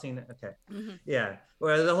I've all seen it. Okay, yeah.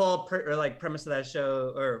 Where the whole premise of that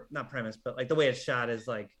show, or not premise, but like the way it's shot is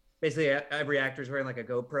like basically every actor's wearing like a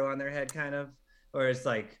GoPro on their head, kind of, or it's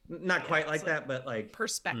like not quite like that, but like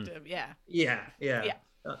perspective. Yeah.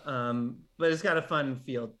 But it's got a fun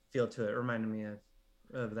feel to it. Reminded me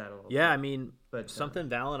of that a little. Yeah, bit. I mean, but something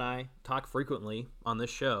Val and I talk frequently on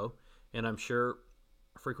this show, and I'm sure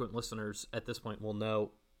frequent listeners at this point will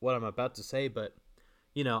know what I'm about to say, but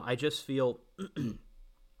you know, I just feel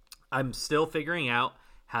I'm still figuring out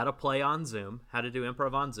how to play on Zoom, how to do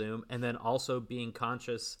improv on Zoom, and then also being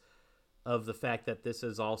conscious of the fact that this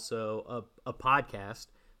is also a podcast,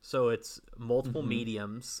 so it's multiple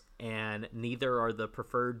mediums, and neither are the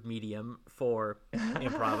preferred medium for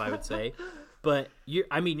improv, I would say. But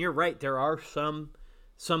you're right. There are some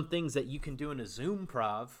things that you can do in a Zoom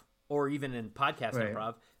prov or even in podcast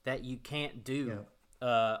improv that you can't do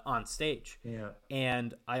on stage. Yeah.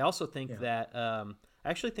 And I also think that I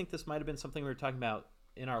actually think this might have been something we were talking about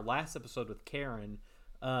in our last episode with Karen,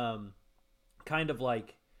 kind of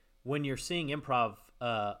like when you're seeing improv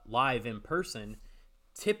live in person,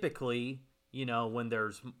 typically, you know, when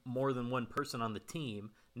there's more than one person on the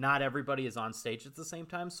team, not everybody is on stage at the same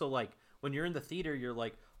time. So like when you're in the theater, you're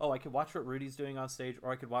like, oh, I could watch what Rudy's doing on stage,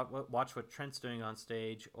 or I could watch what Trent's doing on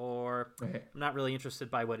stage, or I'm not really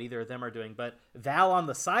interested by what either of them are doing. But Val on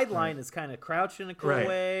the sideline is kind of crouched in a cool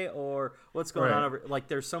way, or what's going on over. Like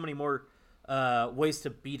there's so many more ways to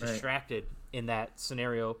be distracted in that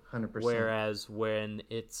scenario. 100%. Whereas when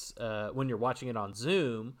it's when you're watching it on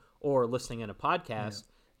Zoom or listening in a podcast,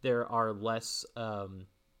 there are less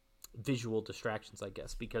visual distractions, I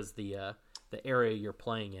guess, because the area you're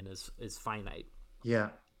playing in is finite. Yeah,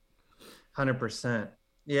 100%.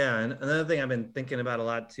 Yeah, and another thing I've been thinking about a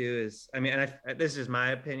lot too is, I mean, and this is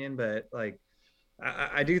my opinion, but like,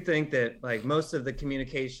 I do think that like most of the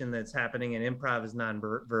communication that's happening in improv is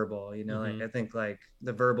non-verbal. You know, like I think like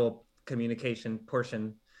the verbal communication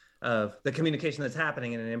portion of the communication that's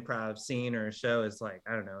happening in an improv scene or a show is like,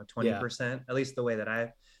 I don't know, 20%, at least the way that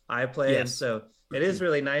I play. And so it is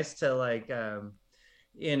really nice to like,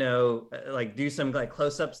 you know, like do some like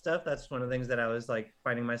close-up stuff. That's one of the things that I was like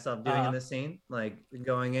finding myself doing in the scene, like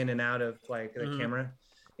going in and out of like the camera,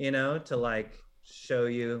 you know, to like show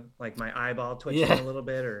you like my eyeball twitching a little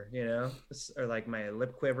bit, or you know, or like my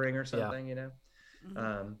lip quivering or something, you know.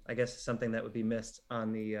 I guess something that would be missed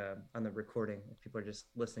on the recording if people are just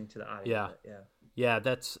listening to the audio.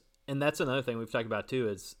 That's another thing we've talked about too,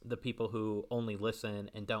 is the people who only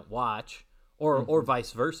listen and don't watch, or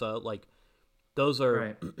vice versa. Like those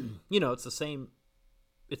are you know, it's the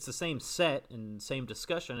same set and same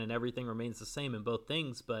discussion, and everything remains the same in both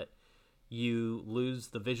things, but you lose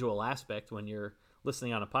the visual aspect when you're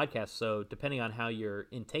listening on a podcast. So depending on how you're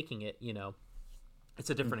intaking it, you know, it's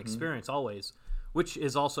a different experience always, which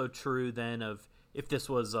is also true then of if this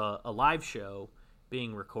was a live show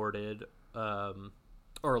being recorded,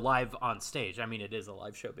 or live on stage. I mean, it is a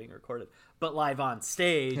live show being recorded, but live on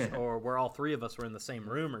stage or where all three of us were in the same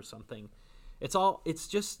room or something. It's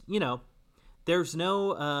just, you know, there's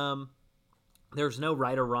no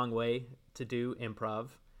right or wrong way to do improv.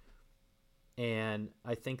 And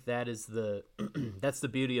I think that is that's the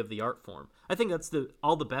beauty of the art form. I think that's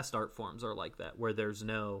all the best art forms are like that, where there's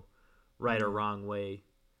no right or wrong way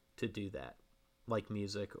to do that, like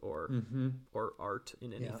music or art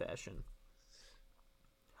in any fashion.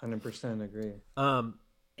 100% agree.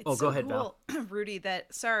 It's go ahead, cool, Val. Rudy,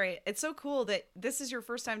 it's so cool that this is your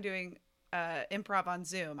first time doing improv on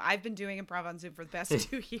Zoom. I've been doing improv on Zoom for the past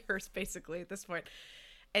 2 years, basically, at this point.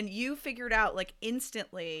 And you figured out, like,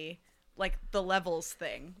 instantly, like, the levels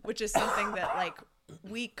thing, which is something that, like,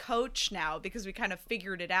 we coach now because we kind of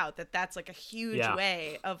figured it out, that's, like, a huge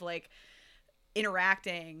way of, like,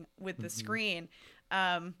 interacting with the screen.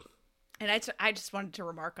 And I just wanted to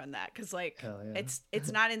remark on that because, like,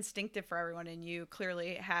 it's not instinctive for everyone, and you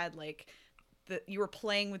clearly had, like, you were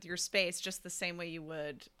playing with your space just the same way you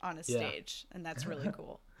would on a stage, and that's really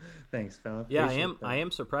cool. Thanks, fella. Yeah, Appreciate I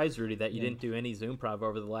am surprised, Rudy, that you didn't do any Zoomprov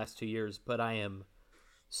over the last 2 years, but I am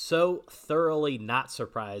so thoroughly not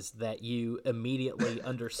surprised that you immediately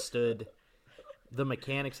understood the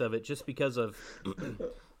mechanics of it just because of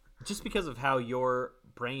how your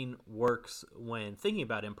brain works when thinking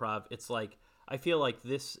about improv. It's like, I feel like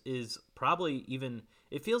this is probably even,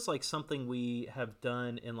 it feels like something we have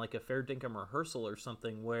done in like a Fair Dinkum rehearsal or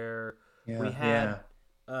something where we had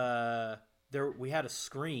we had a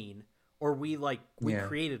screen, or we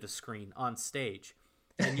created a screen on stage,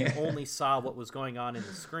 and you only saw what was going on in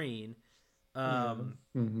the screen. And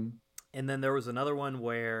then there was another one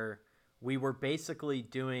where we were basically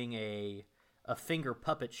doing a finger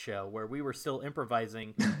puppet show where we were still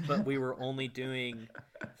improvising, but we were only doing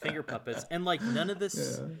finger puppets, and like none of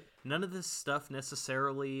this stuff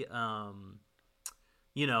necessarily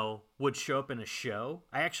would show up in a show.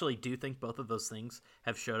 I actually do think both of those things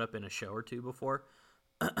have showed up in a show or two before.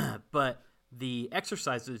 But the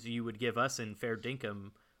exercises you would give us in Fair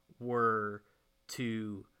Dinkum were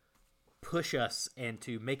to push us and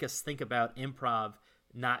to make us think about improv,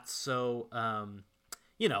 not so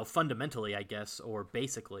fundamentally, I guess, or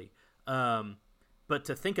basically, but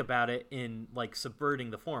to think about it in like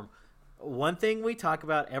subverting the form. One thing we talk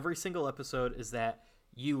about every single episode is that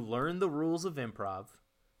you learn the rules of improv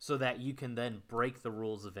so that you can then break the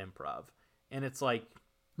rules of improv. And it's like,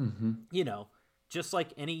 just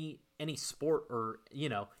like any sport, or, you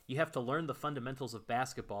have to learn the fundamentals of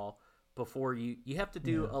basketball before you have to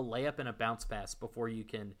do a layup and a bounce pass before you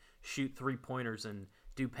can shoot 3-pointers and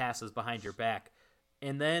do passes behind your back.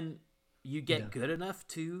 And then you get good enough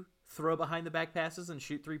to throw behind the back passes and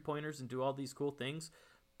shoot 3-pointers and do all these cool things.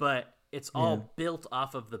 But it's all built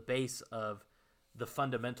off of the base of the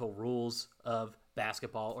fundamental rules of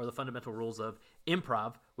basketball, or the fundamental rules of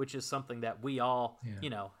improv, which is something that we all,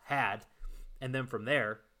 had. And then from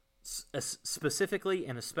there, specifically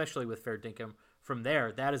and especially with Fair Dinkum, from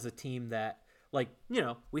there, that is a team that, like,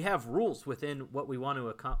 we have rules within what we want to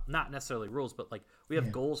accomplish. Not necessarily rules, but like we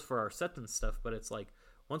have goals for our sets and stuff. But it's like,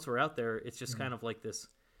 once we're out there, it's just kind of like this.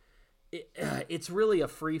 It's really a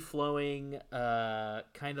free-flowing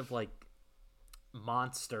kind of like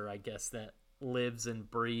monster, I guess, that lives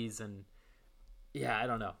and breathes. And I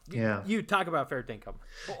don't know. You talk about Fair Dinkum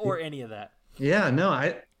or any of that.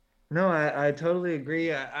 I totally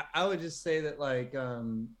agree. I would just say that, like,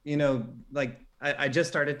 I just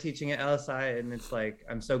started teaching at LSI, and it's like,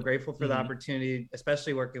 I'm so grateful for the opportunity,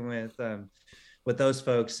 especially working with those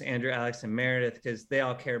folks, Andrew, Alex, and Meredith, because they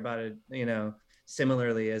all care about it,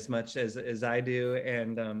 similarly as much as I do.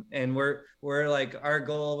 And we're like, our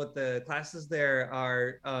goal with the classes there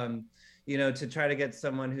are, to try to get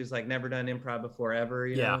someone who's like never done improv before ever,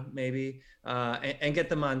 maybe, and get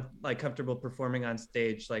them on like comfortable performing on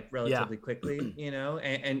stage, like relatively quickly,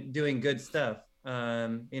 and doing good stuff.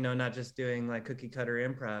 Not just doing like cookie cutter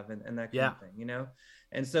improv and that kind of thing,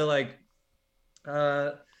 And so like,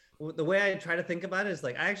 the way I try to think about it is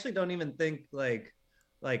like, I actually don't even think like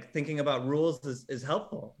thinking about rules is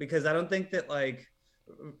helpful, because I don't think that like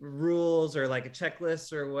rules or like a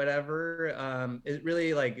checklist or whatever, it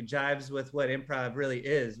really like jives with what improv really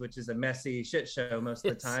is, which is a messy shit show most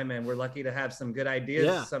of the time. And we're lucky to have some good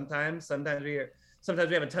ideas sometimes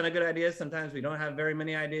we have a ton of good ideas. Sometimes we don't have very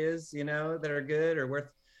many ideas, that are good or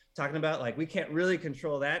worth talking about. Like, we can't really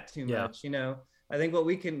control that too much, I think what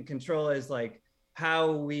we can control is like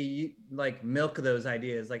how we like milk those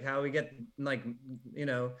ideas, like how we get like,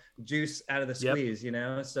 juice out of the squeeze,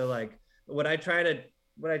 So like what I try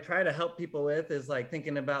to help people with is like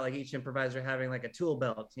thinking about like each improviser having like a tool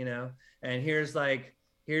belt, and here's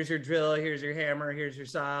your drill, here's your hammer, here's your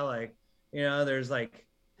saw. Like, there's like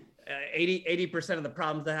 80% of the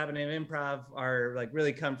problems that happen in improv are like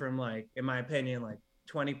really come from, like, in my opinion, like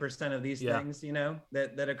 20% of these things,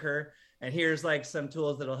 that occur. And here's like some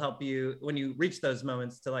tools that'll help you when you reach those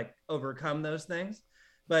moments to like overcome those things.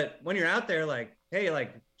 But when you're out there, like, hey,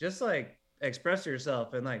 like, just like express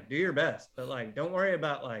yourself and like do your best, but like, don't worry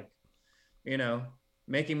about like,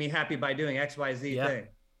 making me happy by doing XYZ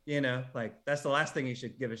thing, like that's the last thing you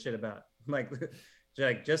should give a shit about. Like,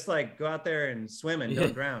 just like go out there and swim and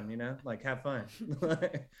don't drown, like have fun.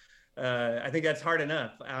 I think that's hard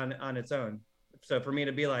enough on its own. So for me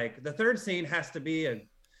to be like, the third scene has to be a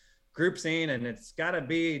group scene and it's got to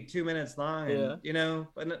be 2 minutes long, and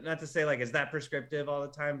but not to say like is that prescriptive all the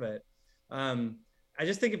time, but I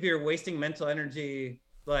just think if you're wasting mental energy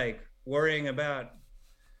like worrying about,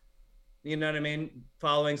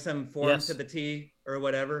 following some form to the T or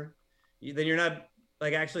whatever, then you're not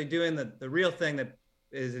like actually doing the real thing that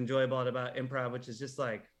is enjoyable about improv, which is just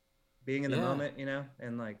like being in the moment, you know,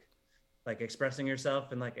 and like expressing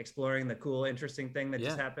yourself and like exploring the cool, interesting thing that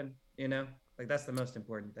just happened, you know, like that's the most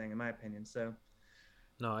important thing in my opinion. So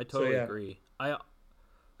no, I totally agree. I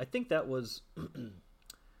think that was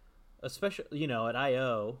especially, you know, at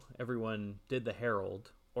IO, everyone did the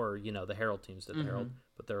Herald, or, you know, the Herald teams did the Herald,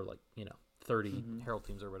 but there were like, you know, 30 Herald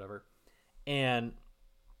teams or whatever. And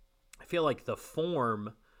I feel like the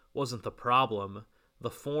form wasn't the problem. The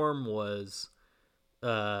form was,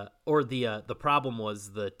 the problem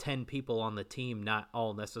was the 10 people on the team not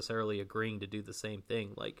all necessarily agreeing to do the same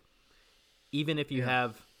thing. Like, even if you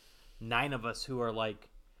have 9 of us who are like,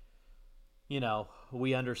 you know,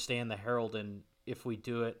 we understand the Herald, and if we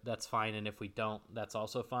do it, that's fine, and if we don't, that's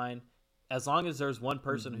also fine. As long as there's one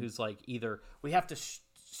person who's like, either we have to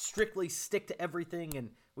strictly stick to everything and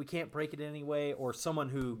we can't break it anyway, or someone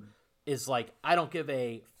who is like, I don't give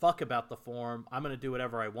a fuck about the form, I'm going to do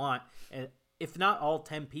whatever I want. And if not all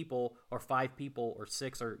 10 people or 5 people or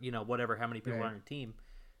 6 or, you know, whatever, how many people are on your team,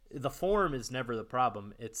 the form is never the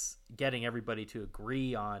problem. It's getting everybody to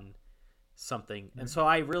agree on something. And so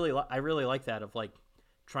I really like that, of like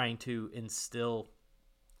trying to instill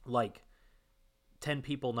like 10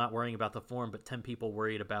 people not worrying about the form, but 10 people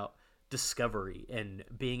worried about discovery and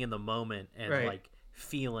being in the moment and like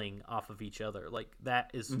feeling off of each other. Like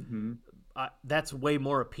that is that's way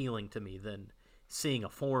more appealing to me than seeing a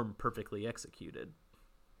form perfectly executed.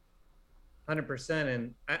 100%.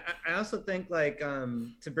 And I also think like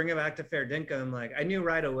to bring it back to fair dinkum, like I knew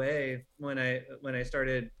right away when I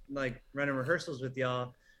started like running rehearsals with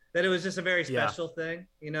y'all that it was just a very special thing.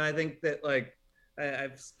 You know, I think that like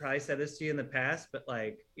I've probably said this to you in the past, but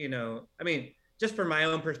like, you know, I mean, just from my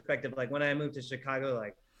own perspective, like when I moved to Chicago,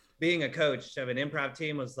 like being a coach of an improv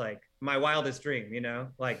team was like my wildest dream, you know,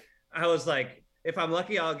 like I was like, if I'm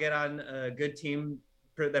lucky, I'll get on a good team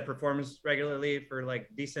that performs regularly for like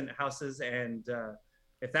decent houses. And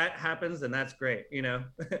if that happens, then that's great, you know,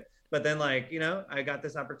 but then like, you know, I got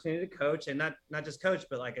this opportunity to coach, and not just coach,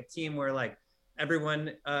 but like a team where like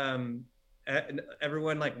everyone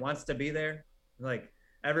like wants to be there. Like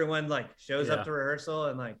everyone like shows up to rehearsal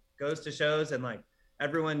and like goes to shows, and like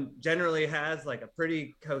everyone generally has like a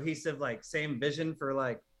pretty cohesive, like same vision for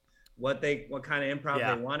like what kind of improv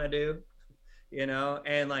they want to do, you know,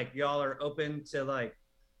 and like y'all are open to like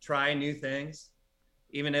try new things,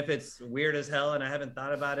 even if it's weird as hell and I haven't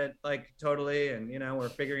thought about it like totally, and you know, we're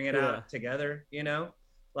figuring it out together, you know,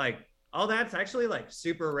 like all that's actually like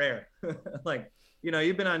super rare. Like, you know,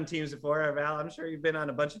 you've been on teams before, Val, I'm sure you've been on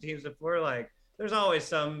a bunch of teams before, like there's always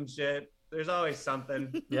some shit, there's always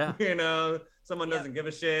something, you know, someone doesn't give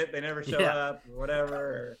a shit, they never show up or whatever,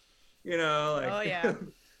 or, you know, like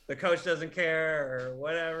the coach doesn't care or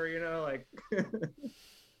whatever, you know, like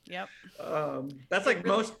that's like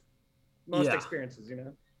really, most experiences, you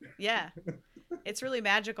know. It's really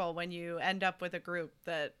magical when you end up with a group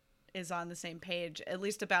that is on the same page, at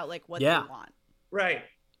least about like what they want. Right.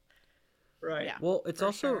 Well, it's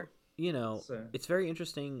also you know, it's very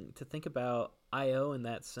interesting to think about IO in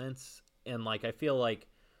that sense. And like I feel like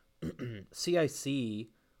CIC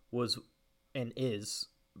was and is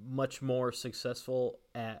much more successful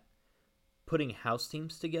at putting house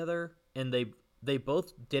teams together, and they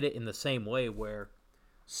both did it in the same way, where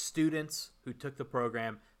students who took the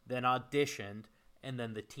program then auditioned, and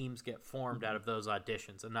then the teams get formed out of those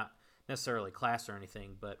auditions, and not necessarily class or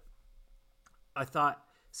anything. But I thought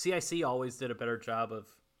CIC always did a better job of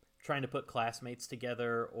trying to put classmates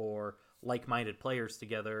together or like-minded players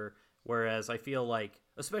together, whereas I feel like,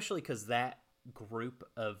 especially because that group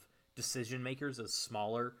of decision makers is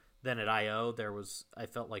smaller than at IO, I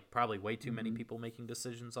felt like probably way too many people making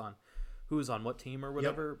decisions on who was on what team or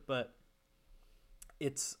whatever. But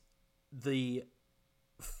it's the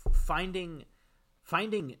finding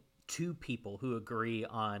 2 people who agree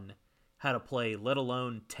on how to play, let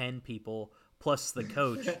alone 10 people plus the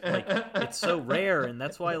coach. Like it's so rare, and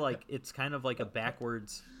that's why like it's kind of like a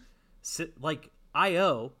backwards like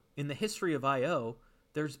IO. In the history of IO,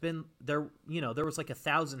 there was like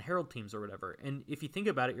 1,000 Herald teams or whatever, and if you think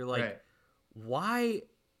about it, you're like, why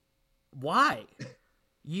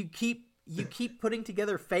you keep putting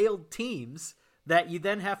together failed teams that you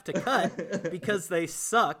then have to cut because they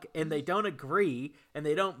suck and they don't agree and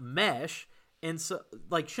they don't mesh. And so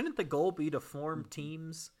like, shouldn't the goal be to form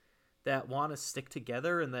teams that want to stick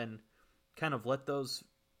together and then kind of let those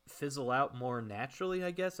fizzle out more naturally,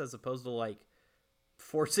 I guess, as opposed to like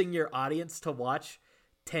forcing your audience to watch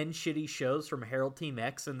 10 shitty shows from Herald Team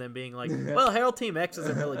X and then being like, well, Herald Team X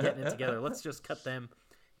isn't really getting it together, let's just cut them,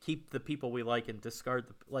 keep the people we like and discard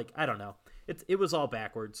the, like, I don't know, it was all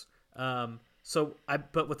backwards.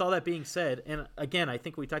 But with all that being said, and again, I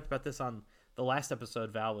think we talked about this on the last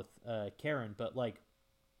episode, Val, with Karen, but like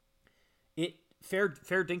Fair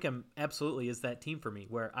Dinkum absolutely is that team for me,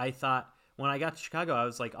 where I thought when I got to Chicago, I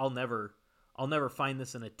was like, I'll never find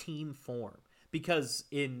this in a team form, because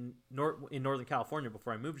in Northern California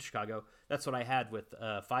before I moved to Chicago, that's what I had with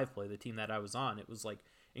Five Play, the team that I was on. It was like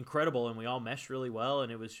incredible, and we all meshed really well,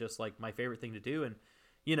 and it was just like my favorite thing to do. And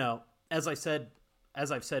you know, as I've said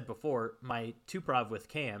before, my two-prov with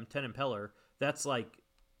Cam, Ten Impeller, that's like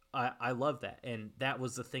I love that, and that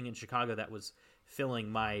was the thing in Chicago that was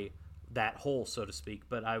filling that hole, so to speak.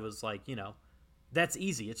 But I was like, you know, that's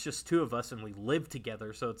easy. It's just two of us, and we live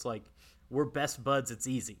together, so it's like we're best buds. It's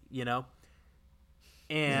easy, you know.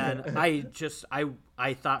 And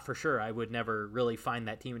I thought for sure I would never really find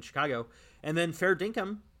that team in Chicago, and then Fair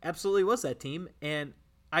Dinkum absolutely was that team. And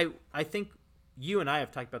I think you and I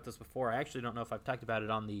have talked about this before. I actually don't know if I've talked about it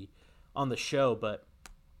on the show, but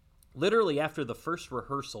literally after the first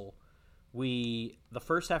rehearsal, the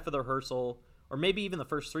first half of the rehearsal, or maybe even the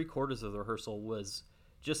first 3/4 of the rehearsal, was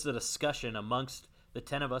just a discussion amongst the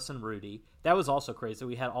 10 of us and Rudy. That was also crazy.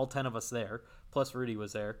 We had all 10 of us there, plus Rudy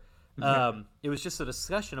was there. It was just a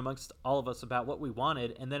discussion amongst all of us about what we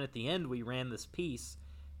wanted, and then at the end we ran this piece,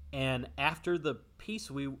 and after the piece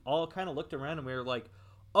we all kind of looked around and we were like,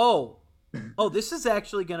 oh, this is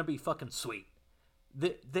actually going to be fucking sweet.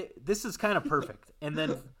 This is kind of perfect. And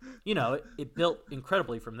then, you know, it built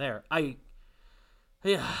incredibly from there.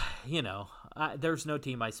 There's no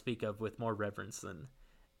team I speak of with more reverence than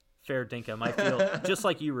Fair Dinkum. I feel just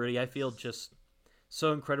like you, Rudy. I feel just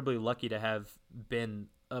so incredibly lucky to have been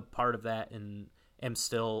a part of that, and am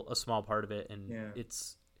still a small part of it. And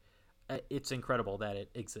it's incredible that it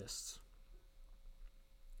exists.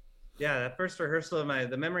 Yeah, that first rehearsal,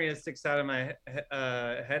 the memory that sticks out in my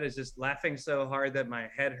head is just laughing so hard that my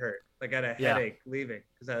head hurt. Like I had a headache leaving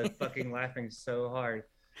because I was fucking laughing so hard.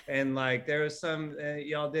 And like there was some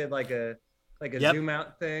y'all did like a zoom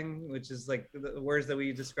out thing, which is like the words that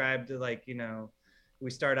we described to, like, you know, we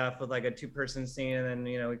start off with like a 2-person scene, and then,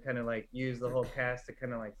 you know, we kind of like use the whole cast to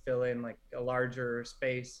kind of like fill in like a larger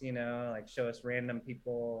space, you know, like show us random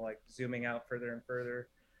people like zooming out further and further.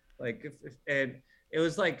 Like and it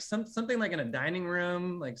was like something like in a dining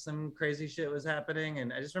room, like some crazy shit was happening.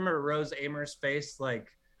 And I just remember Rose Amer's face, like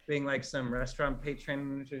being like some restaurant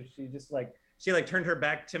patron. She turned her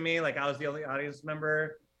back to me, like I was the only audience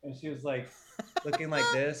member, and she was like looking like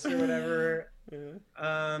this or whatever.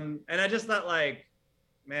 And I just thought, like,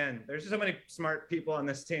 man, there's so many smart people on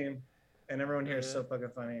this team, and everyone here is so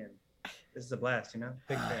fucking funny, and this is a blast, you know?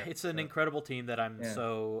 Big fan. It's an incredible team that I'm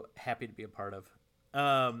so happy to be a part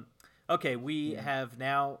of. Okay, we have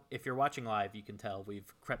now, if you're watching live, you can tell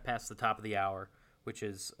we've crept past the top of the hour, which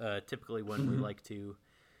is typically when we like to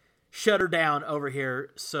shut her down over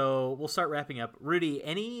here. So we'll start wrapping up. Rudy,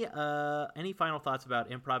 any final thoughts about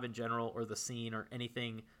improv in general, or the scene, or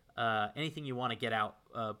anything you want to get out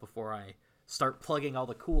before I start plugging all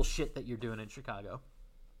the cool shit that you're doing in Chicago?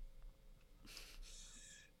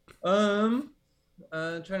 Trying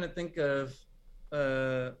to think of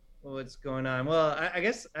what's going on. Well, I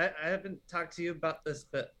guess I haven't talked to you about this,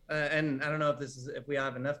 but and I don't know if we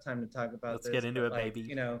have enough time to talk about Let's this. Get into it, like, baby.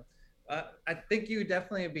 You know, I think you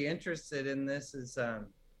definitely would be interested in this. Is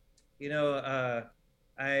you know,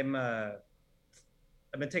 I've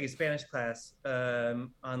been taking Spanish class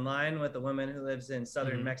online with a woman who lives in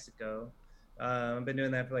southern Mexico. I've been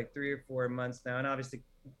doing that for like 3 or 4 months now, and obviously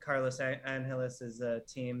Carlos Angeles is a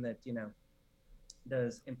team that, you know,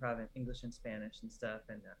 does improv in English and Spanish and stuff.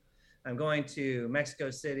 And I'm going to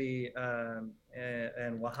Mexico City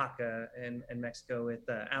and Oaxaca and Mexico with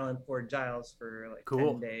Alan Ford Giles for like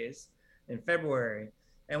 10 days in February.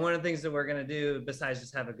 And one of the things that we're going to do, besides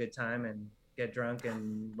just have a good time and get drunk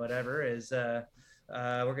and whatever, is we're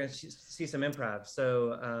going to see some improv.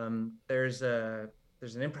 So there's an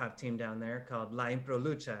improv team down there called La Impro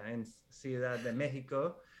Lucha in Ciudad de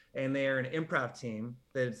Mexico. And they are an improv team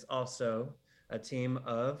that's also a team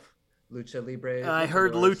of Lucha Libre. I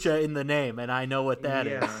heard Lucha in the name, and I know what that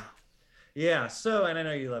is. Yeah. So, and I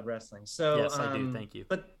know you love wrestling. So yes, I do. Thank you.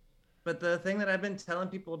 But the thing that I've been telling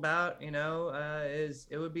people about, you know, is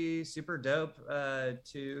it would be super dope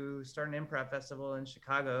to start an improv festival in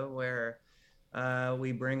Chicago where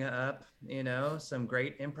we bring up, you know, some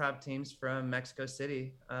great improv teams from Mexico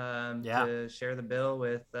City to share the bill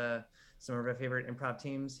with some of our favorite improv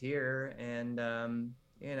teams here. And,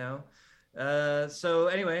 you know, so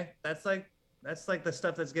anyway, that's like the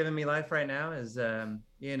stuff that's giving me life right now is,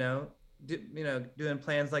 you know, doing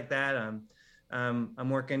plans like that. I'm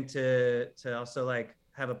working to also like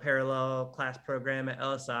have a parallel class program at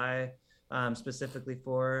LSI specifically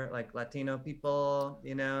for like Latino people,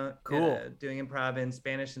 Cool. doing improv in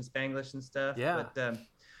Spanish and Spanglish and stuff. Yeah. But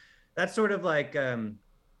that's sort of like the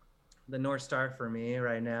North Star for me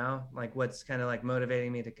right now. Like what's kind of like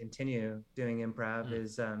motivating me to continue doing improv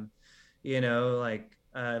is,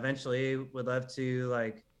 eventually would love to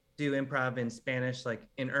like do improv in Spanish, like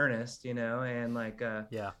in earnest, and like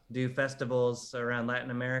do festivals around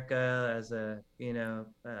Latin America as a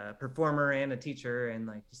performer and a teacher, and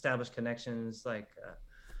like establish connections for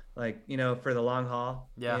the long haul.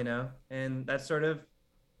 And that's I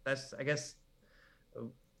guess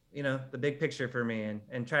the big picture for me,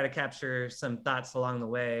 and try to capture some thoughts along the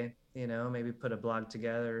way, maybe put a blog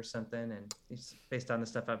together or something, and it's based on the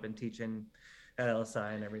stuff I've been teaching at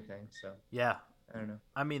LSI and everything. So yeah, I don't know.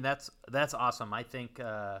 I mean, that's awesome. I think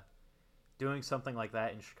doing something like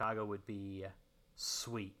that in Chicago would be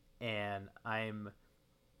sweet. And I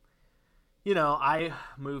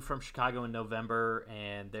moved from Chicago in November,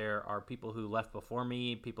 and there are people who left before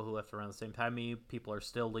me, people who left around the same time me, people are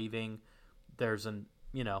still leaving. There's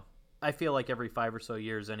I feel like every 5 or so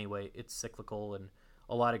years anyway, it's cyclical, and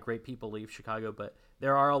a lot of great people leave Chicago, but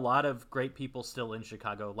there are a lot of great people still in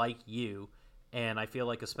Chicago, like you. And I feel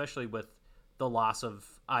like, especially with the loss of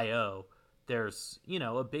IO, there's,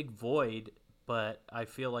 a big void, but I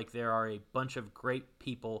feel like there are a bunch of great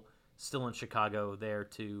people still in Chicago there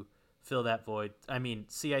to fill that void. I mean,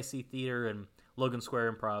 CIC Theater and Logan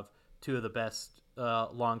Square Improv, two of the best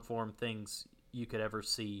long-form things you could ever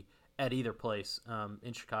see at either place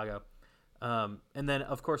in Chicago. And then,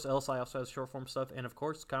 of course, LSI also has short-form stuff, and, of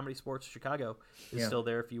course, Comedy Sports Chicago is still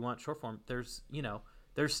there if you want short-form.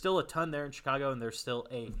 There's still a ton there in Chicago, and there's still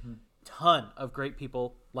a ton of great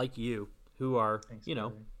people like you who are,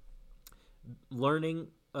 learning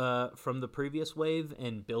from the previous wave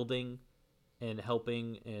and building and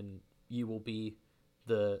helping, and you will be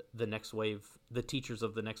the next wave, the teachers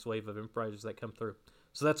of the next wave of improvisers that come through.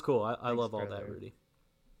 So that's cool. I love all that, Rudy.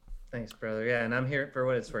 Thanks, brother. Yeah, and I'm here for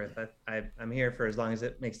what it's worth. I'm here for as long as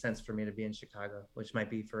it makes sense for me to be in Chicago, which might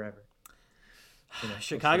be forever.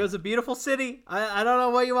 Chicago's a beautiful city. I don't know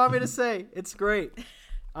what you want me to say. It's great.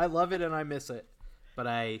 I love it and I miss it. But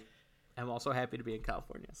I am also happy to be in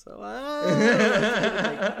California. So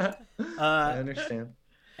I understand.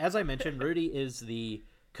 As I mentioned, Rudy is the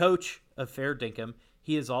coach of Fair Dinkum.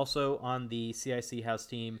 He is also on the CIC house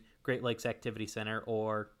team, Great Lakes Activity Center,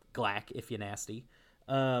 or GLAC if you're nasty.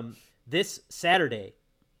 This Saturday,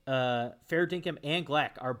 Fair Dinkum and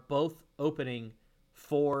GLAC are both opening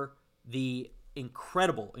for the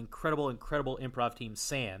incredible improv team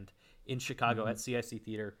Sand in Chicago at CIC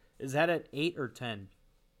Theater. Is that at 8 or 10?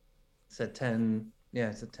 It's at 10. Yeah,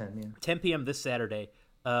 it's at 10. Yeah. 10 p.m. this Saturday.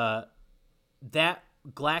 That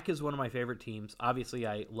GLAC is one of my favorite teams. Obviously,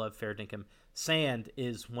 I love Fair Dinkum. Sand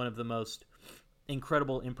is one of the most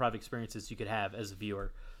incredible improv experiences you could have as a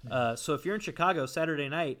viewer. So if you're in Chicago Saturday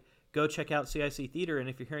night, go check out CIC Theater. And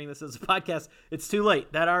if you're hearing this as a podcast, it's too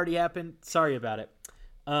late. That already happened. Sorry about it.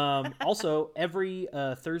 Also, every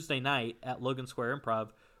Thursday night at Logan Square Improv,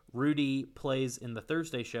 Rudy plays in the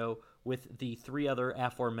Thursday show with the 3 other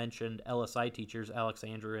aforementioned LSI teachers, Alex,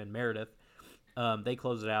 Andrew, and Meredith. They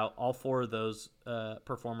close it out. All 4 of those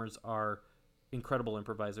performers are incredible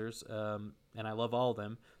improvisers, and I love all of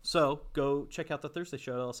them. So go check out the Thursday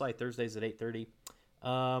show at LSI, Thursdays at 8:30.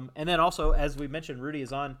 And then also, as we mentioned, Rudy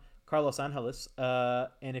is on Carlos Angeles,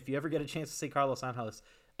 and if you ever get a chance to see Carlos Angeles,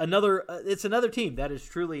 it's another team that is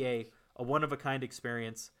truly a one-of-a-kind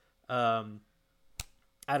experience.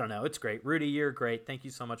 I don't know. It's great. Rudy, you're great. Thank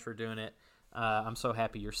you so much for doing it. I'm so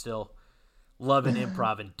happy you're still loving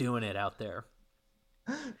improv and doing it out there.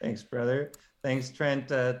 Thanks, brother. Thanks, Trent.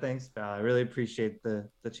 Thanks, Val. I really appreciate the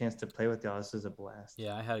chance to play with y'all. This is a blast.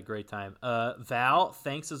 Yeah, I had a great time. Val,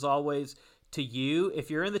 thanks as always to you.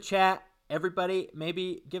 If you're in the chat, everybody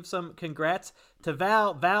maybe give some congrats to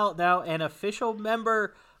Val. Val, now an official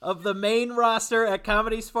member of the main roster at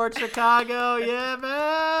Comedy Sports Chicago. Yeah,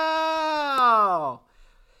 Val!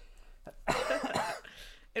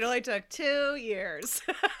 It only took 2 years.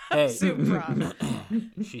 Hey, Super.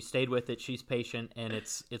 She stayed with it. She's patient, and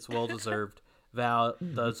it's well deserved. Val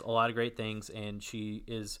does a lot of great things, and she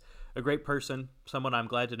is a great person, someone I'm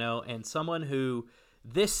glad to know, and someone who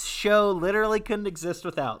this show literally couldn't exist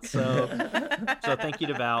without. So thank you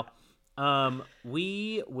to Val.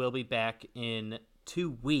 We will be back in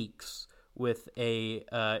 2 weeks with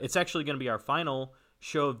it's actually going to be our final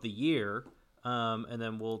show of the year. And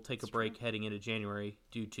then we'll take a break heading into January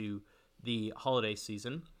due to the holiday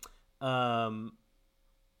season. Of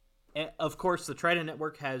course, the Trident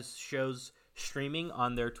Network has shows streaming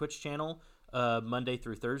on their Twitch channel. Monday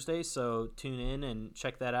through Thursday, so tune in and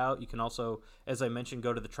check that out. You can also, as I mentioned,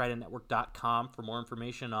 go to thetridentnetwork.com for more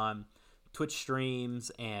information on Twitch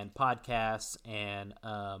streams and podcasts and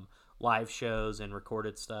live shows and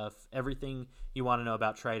recorded stuff. Everything you want to know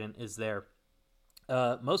about Trident is there.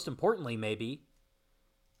 Most importantly, maybe,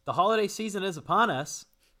 the holiday season is upon us,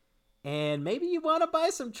 and maybe you want to buy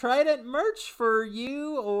some Trident merch for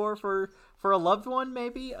you or for a loved one,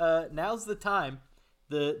 maybe. Now's the time.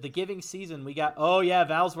 The giving season, we got,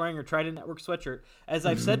 Val's wearing her Trident Network sweatshirt. As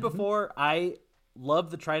I've said before, I love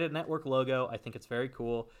the Trident Network logo. I think it's very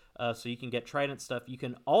cool. So you can get Trident stuff. You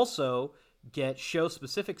can also get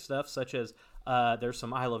show-specific stuff, such as there's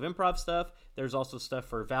some I Love Improv stuff. There's also stuff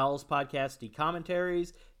for Val's podcast,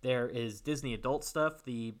 D-Commentaries. There is Disney adult stuff,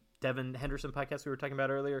 the Devin Henderson podcast we were talking about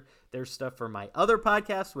earlier. There's stuff for my other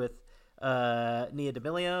podcast with Nia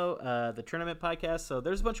D'Amelio, the Tournament podcast. So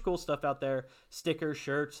there's a bunch of cool stuff out there. Stickers,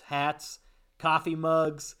 shirts, hats, coffee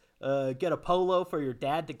mugs. Get a polo for your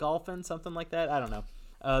dad to golf in, something like that. I don't know.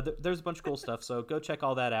 There's a bunch of cool stuff, so go check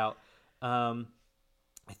all that out. I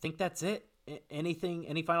think that's it. Any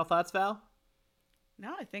final thoughts, Val?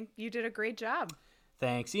 No, I think you did a great job.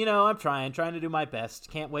 Thanks. I'm trying to do my best.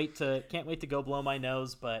 Can't wait to go blow my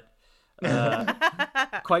nose, but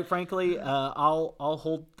quite frankly, I'll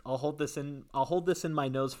hold this in my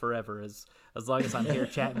nose forever as long as I'm here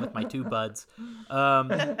chatting with my two buds. All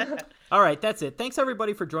right, that's it. Thanks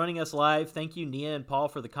everybody for joining us live. Thank you, Nia and Paul,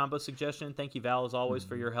 for the combo suggestion. Thank you, Val, as always,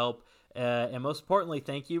 for your help. And most importantly,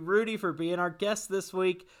 thank you, Rudy, for being our guest this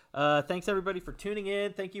week. Thanks everybody for tuning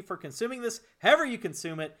in. Thank you for consuming this, however you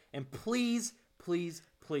consume it. And please, please,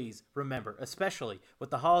 please remember, especially with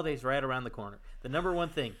the holidays right around the corner, the number one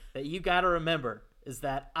thing that you got to remember is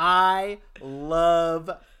that I love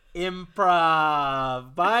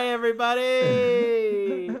improv. Bye,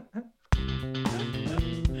 everybody.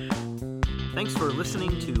 Thanks for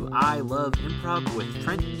listening to I Love Improv with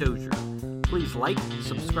Trent Dozier. Please like,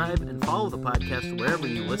 subscribe, and follow the podcast wherever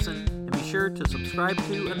you listen, and be sure to subscribe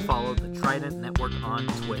to and follow the Trident Network on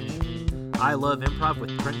Twitch. I Love Improv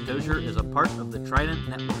with Trent Dozier is a part of the Trident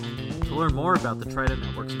Network. To learn more about the Trident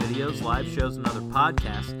Network's videos, live shows, and other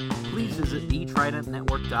podcasts, please visit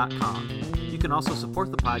thetridentnetwork.com. You can also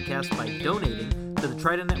support the podcast by donating to the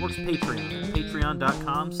Trident Network's Patreon at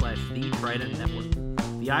patreon.com/thetridentnetwork.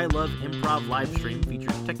 The I Love Improv live stream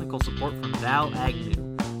features technical support from Val Agnew.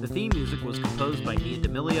 The theme music was composed by Nia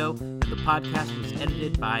D'Amelio, and the podcast was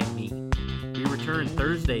edited by me. We return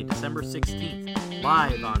Thursday, December 16th,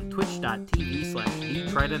 live on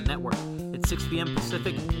twitch.tv/thetridentnetwork at 6 p.m.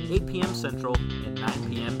 Pacific, 8 p.m. Central, and 9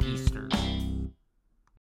 p.m. Eastern.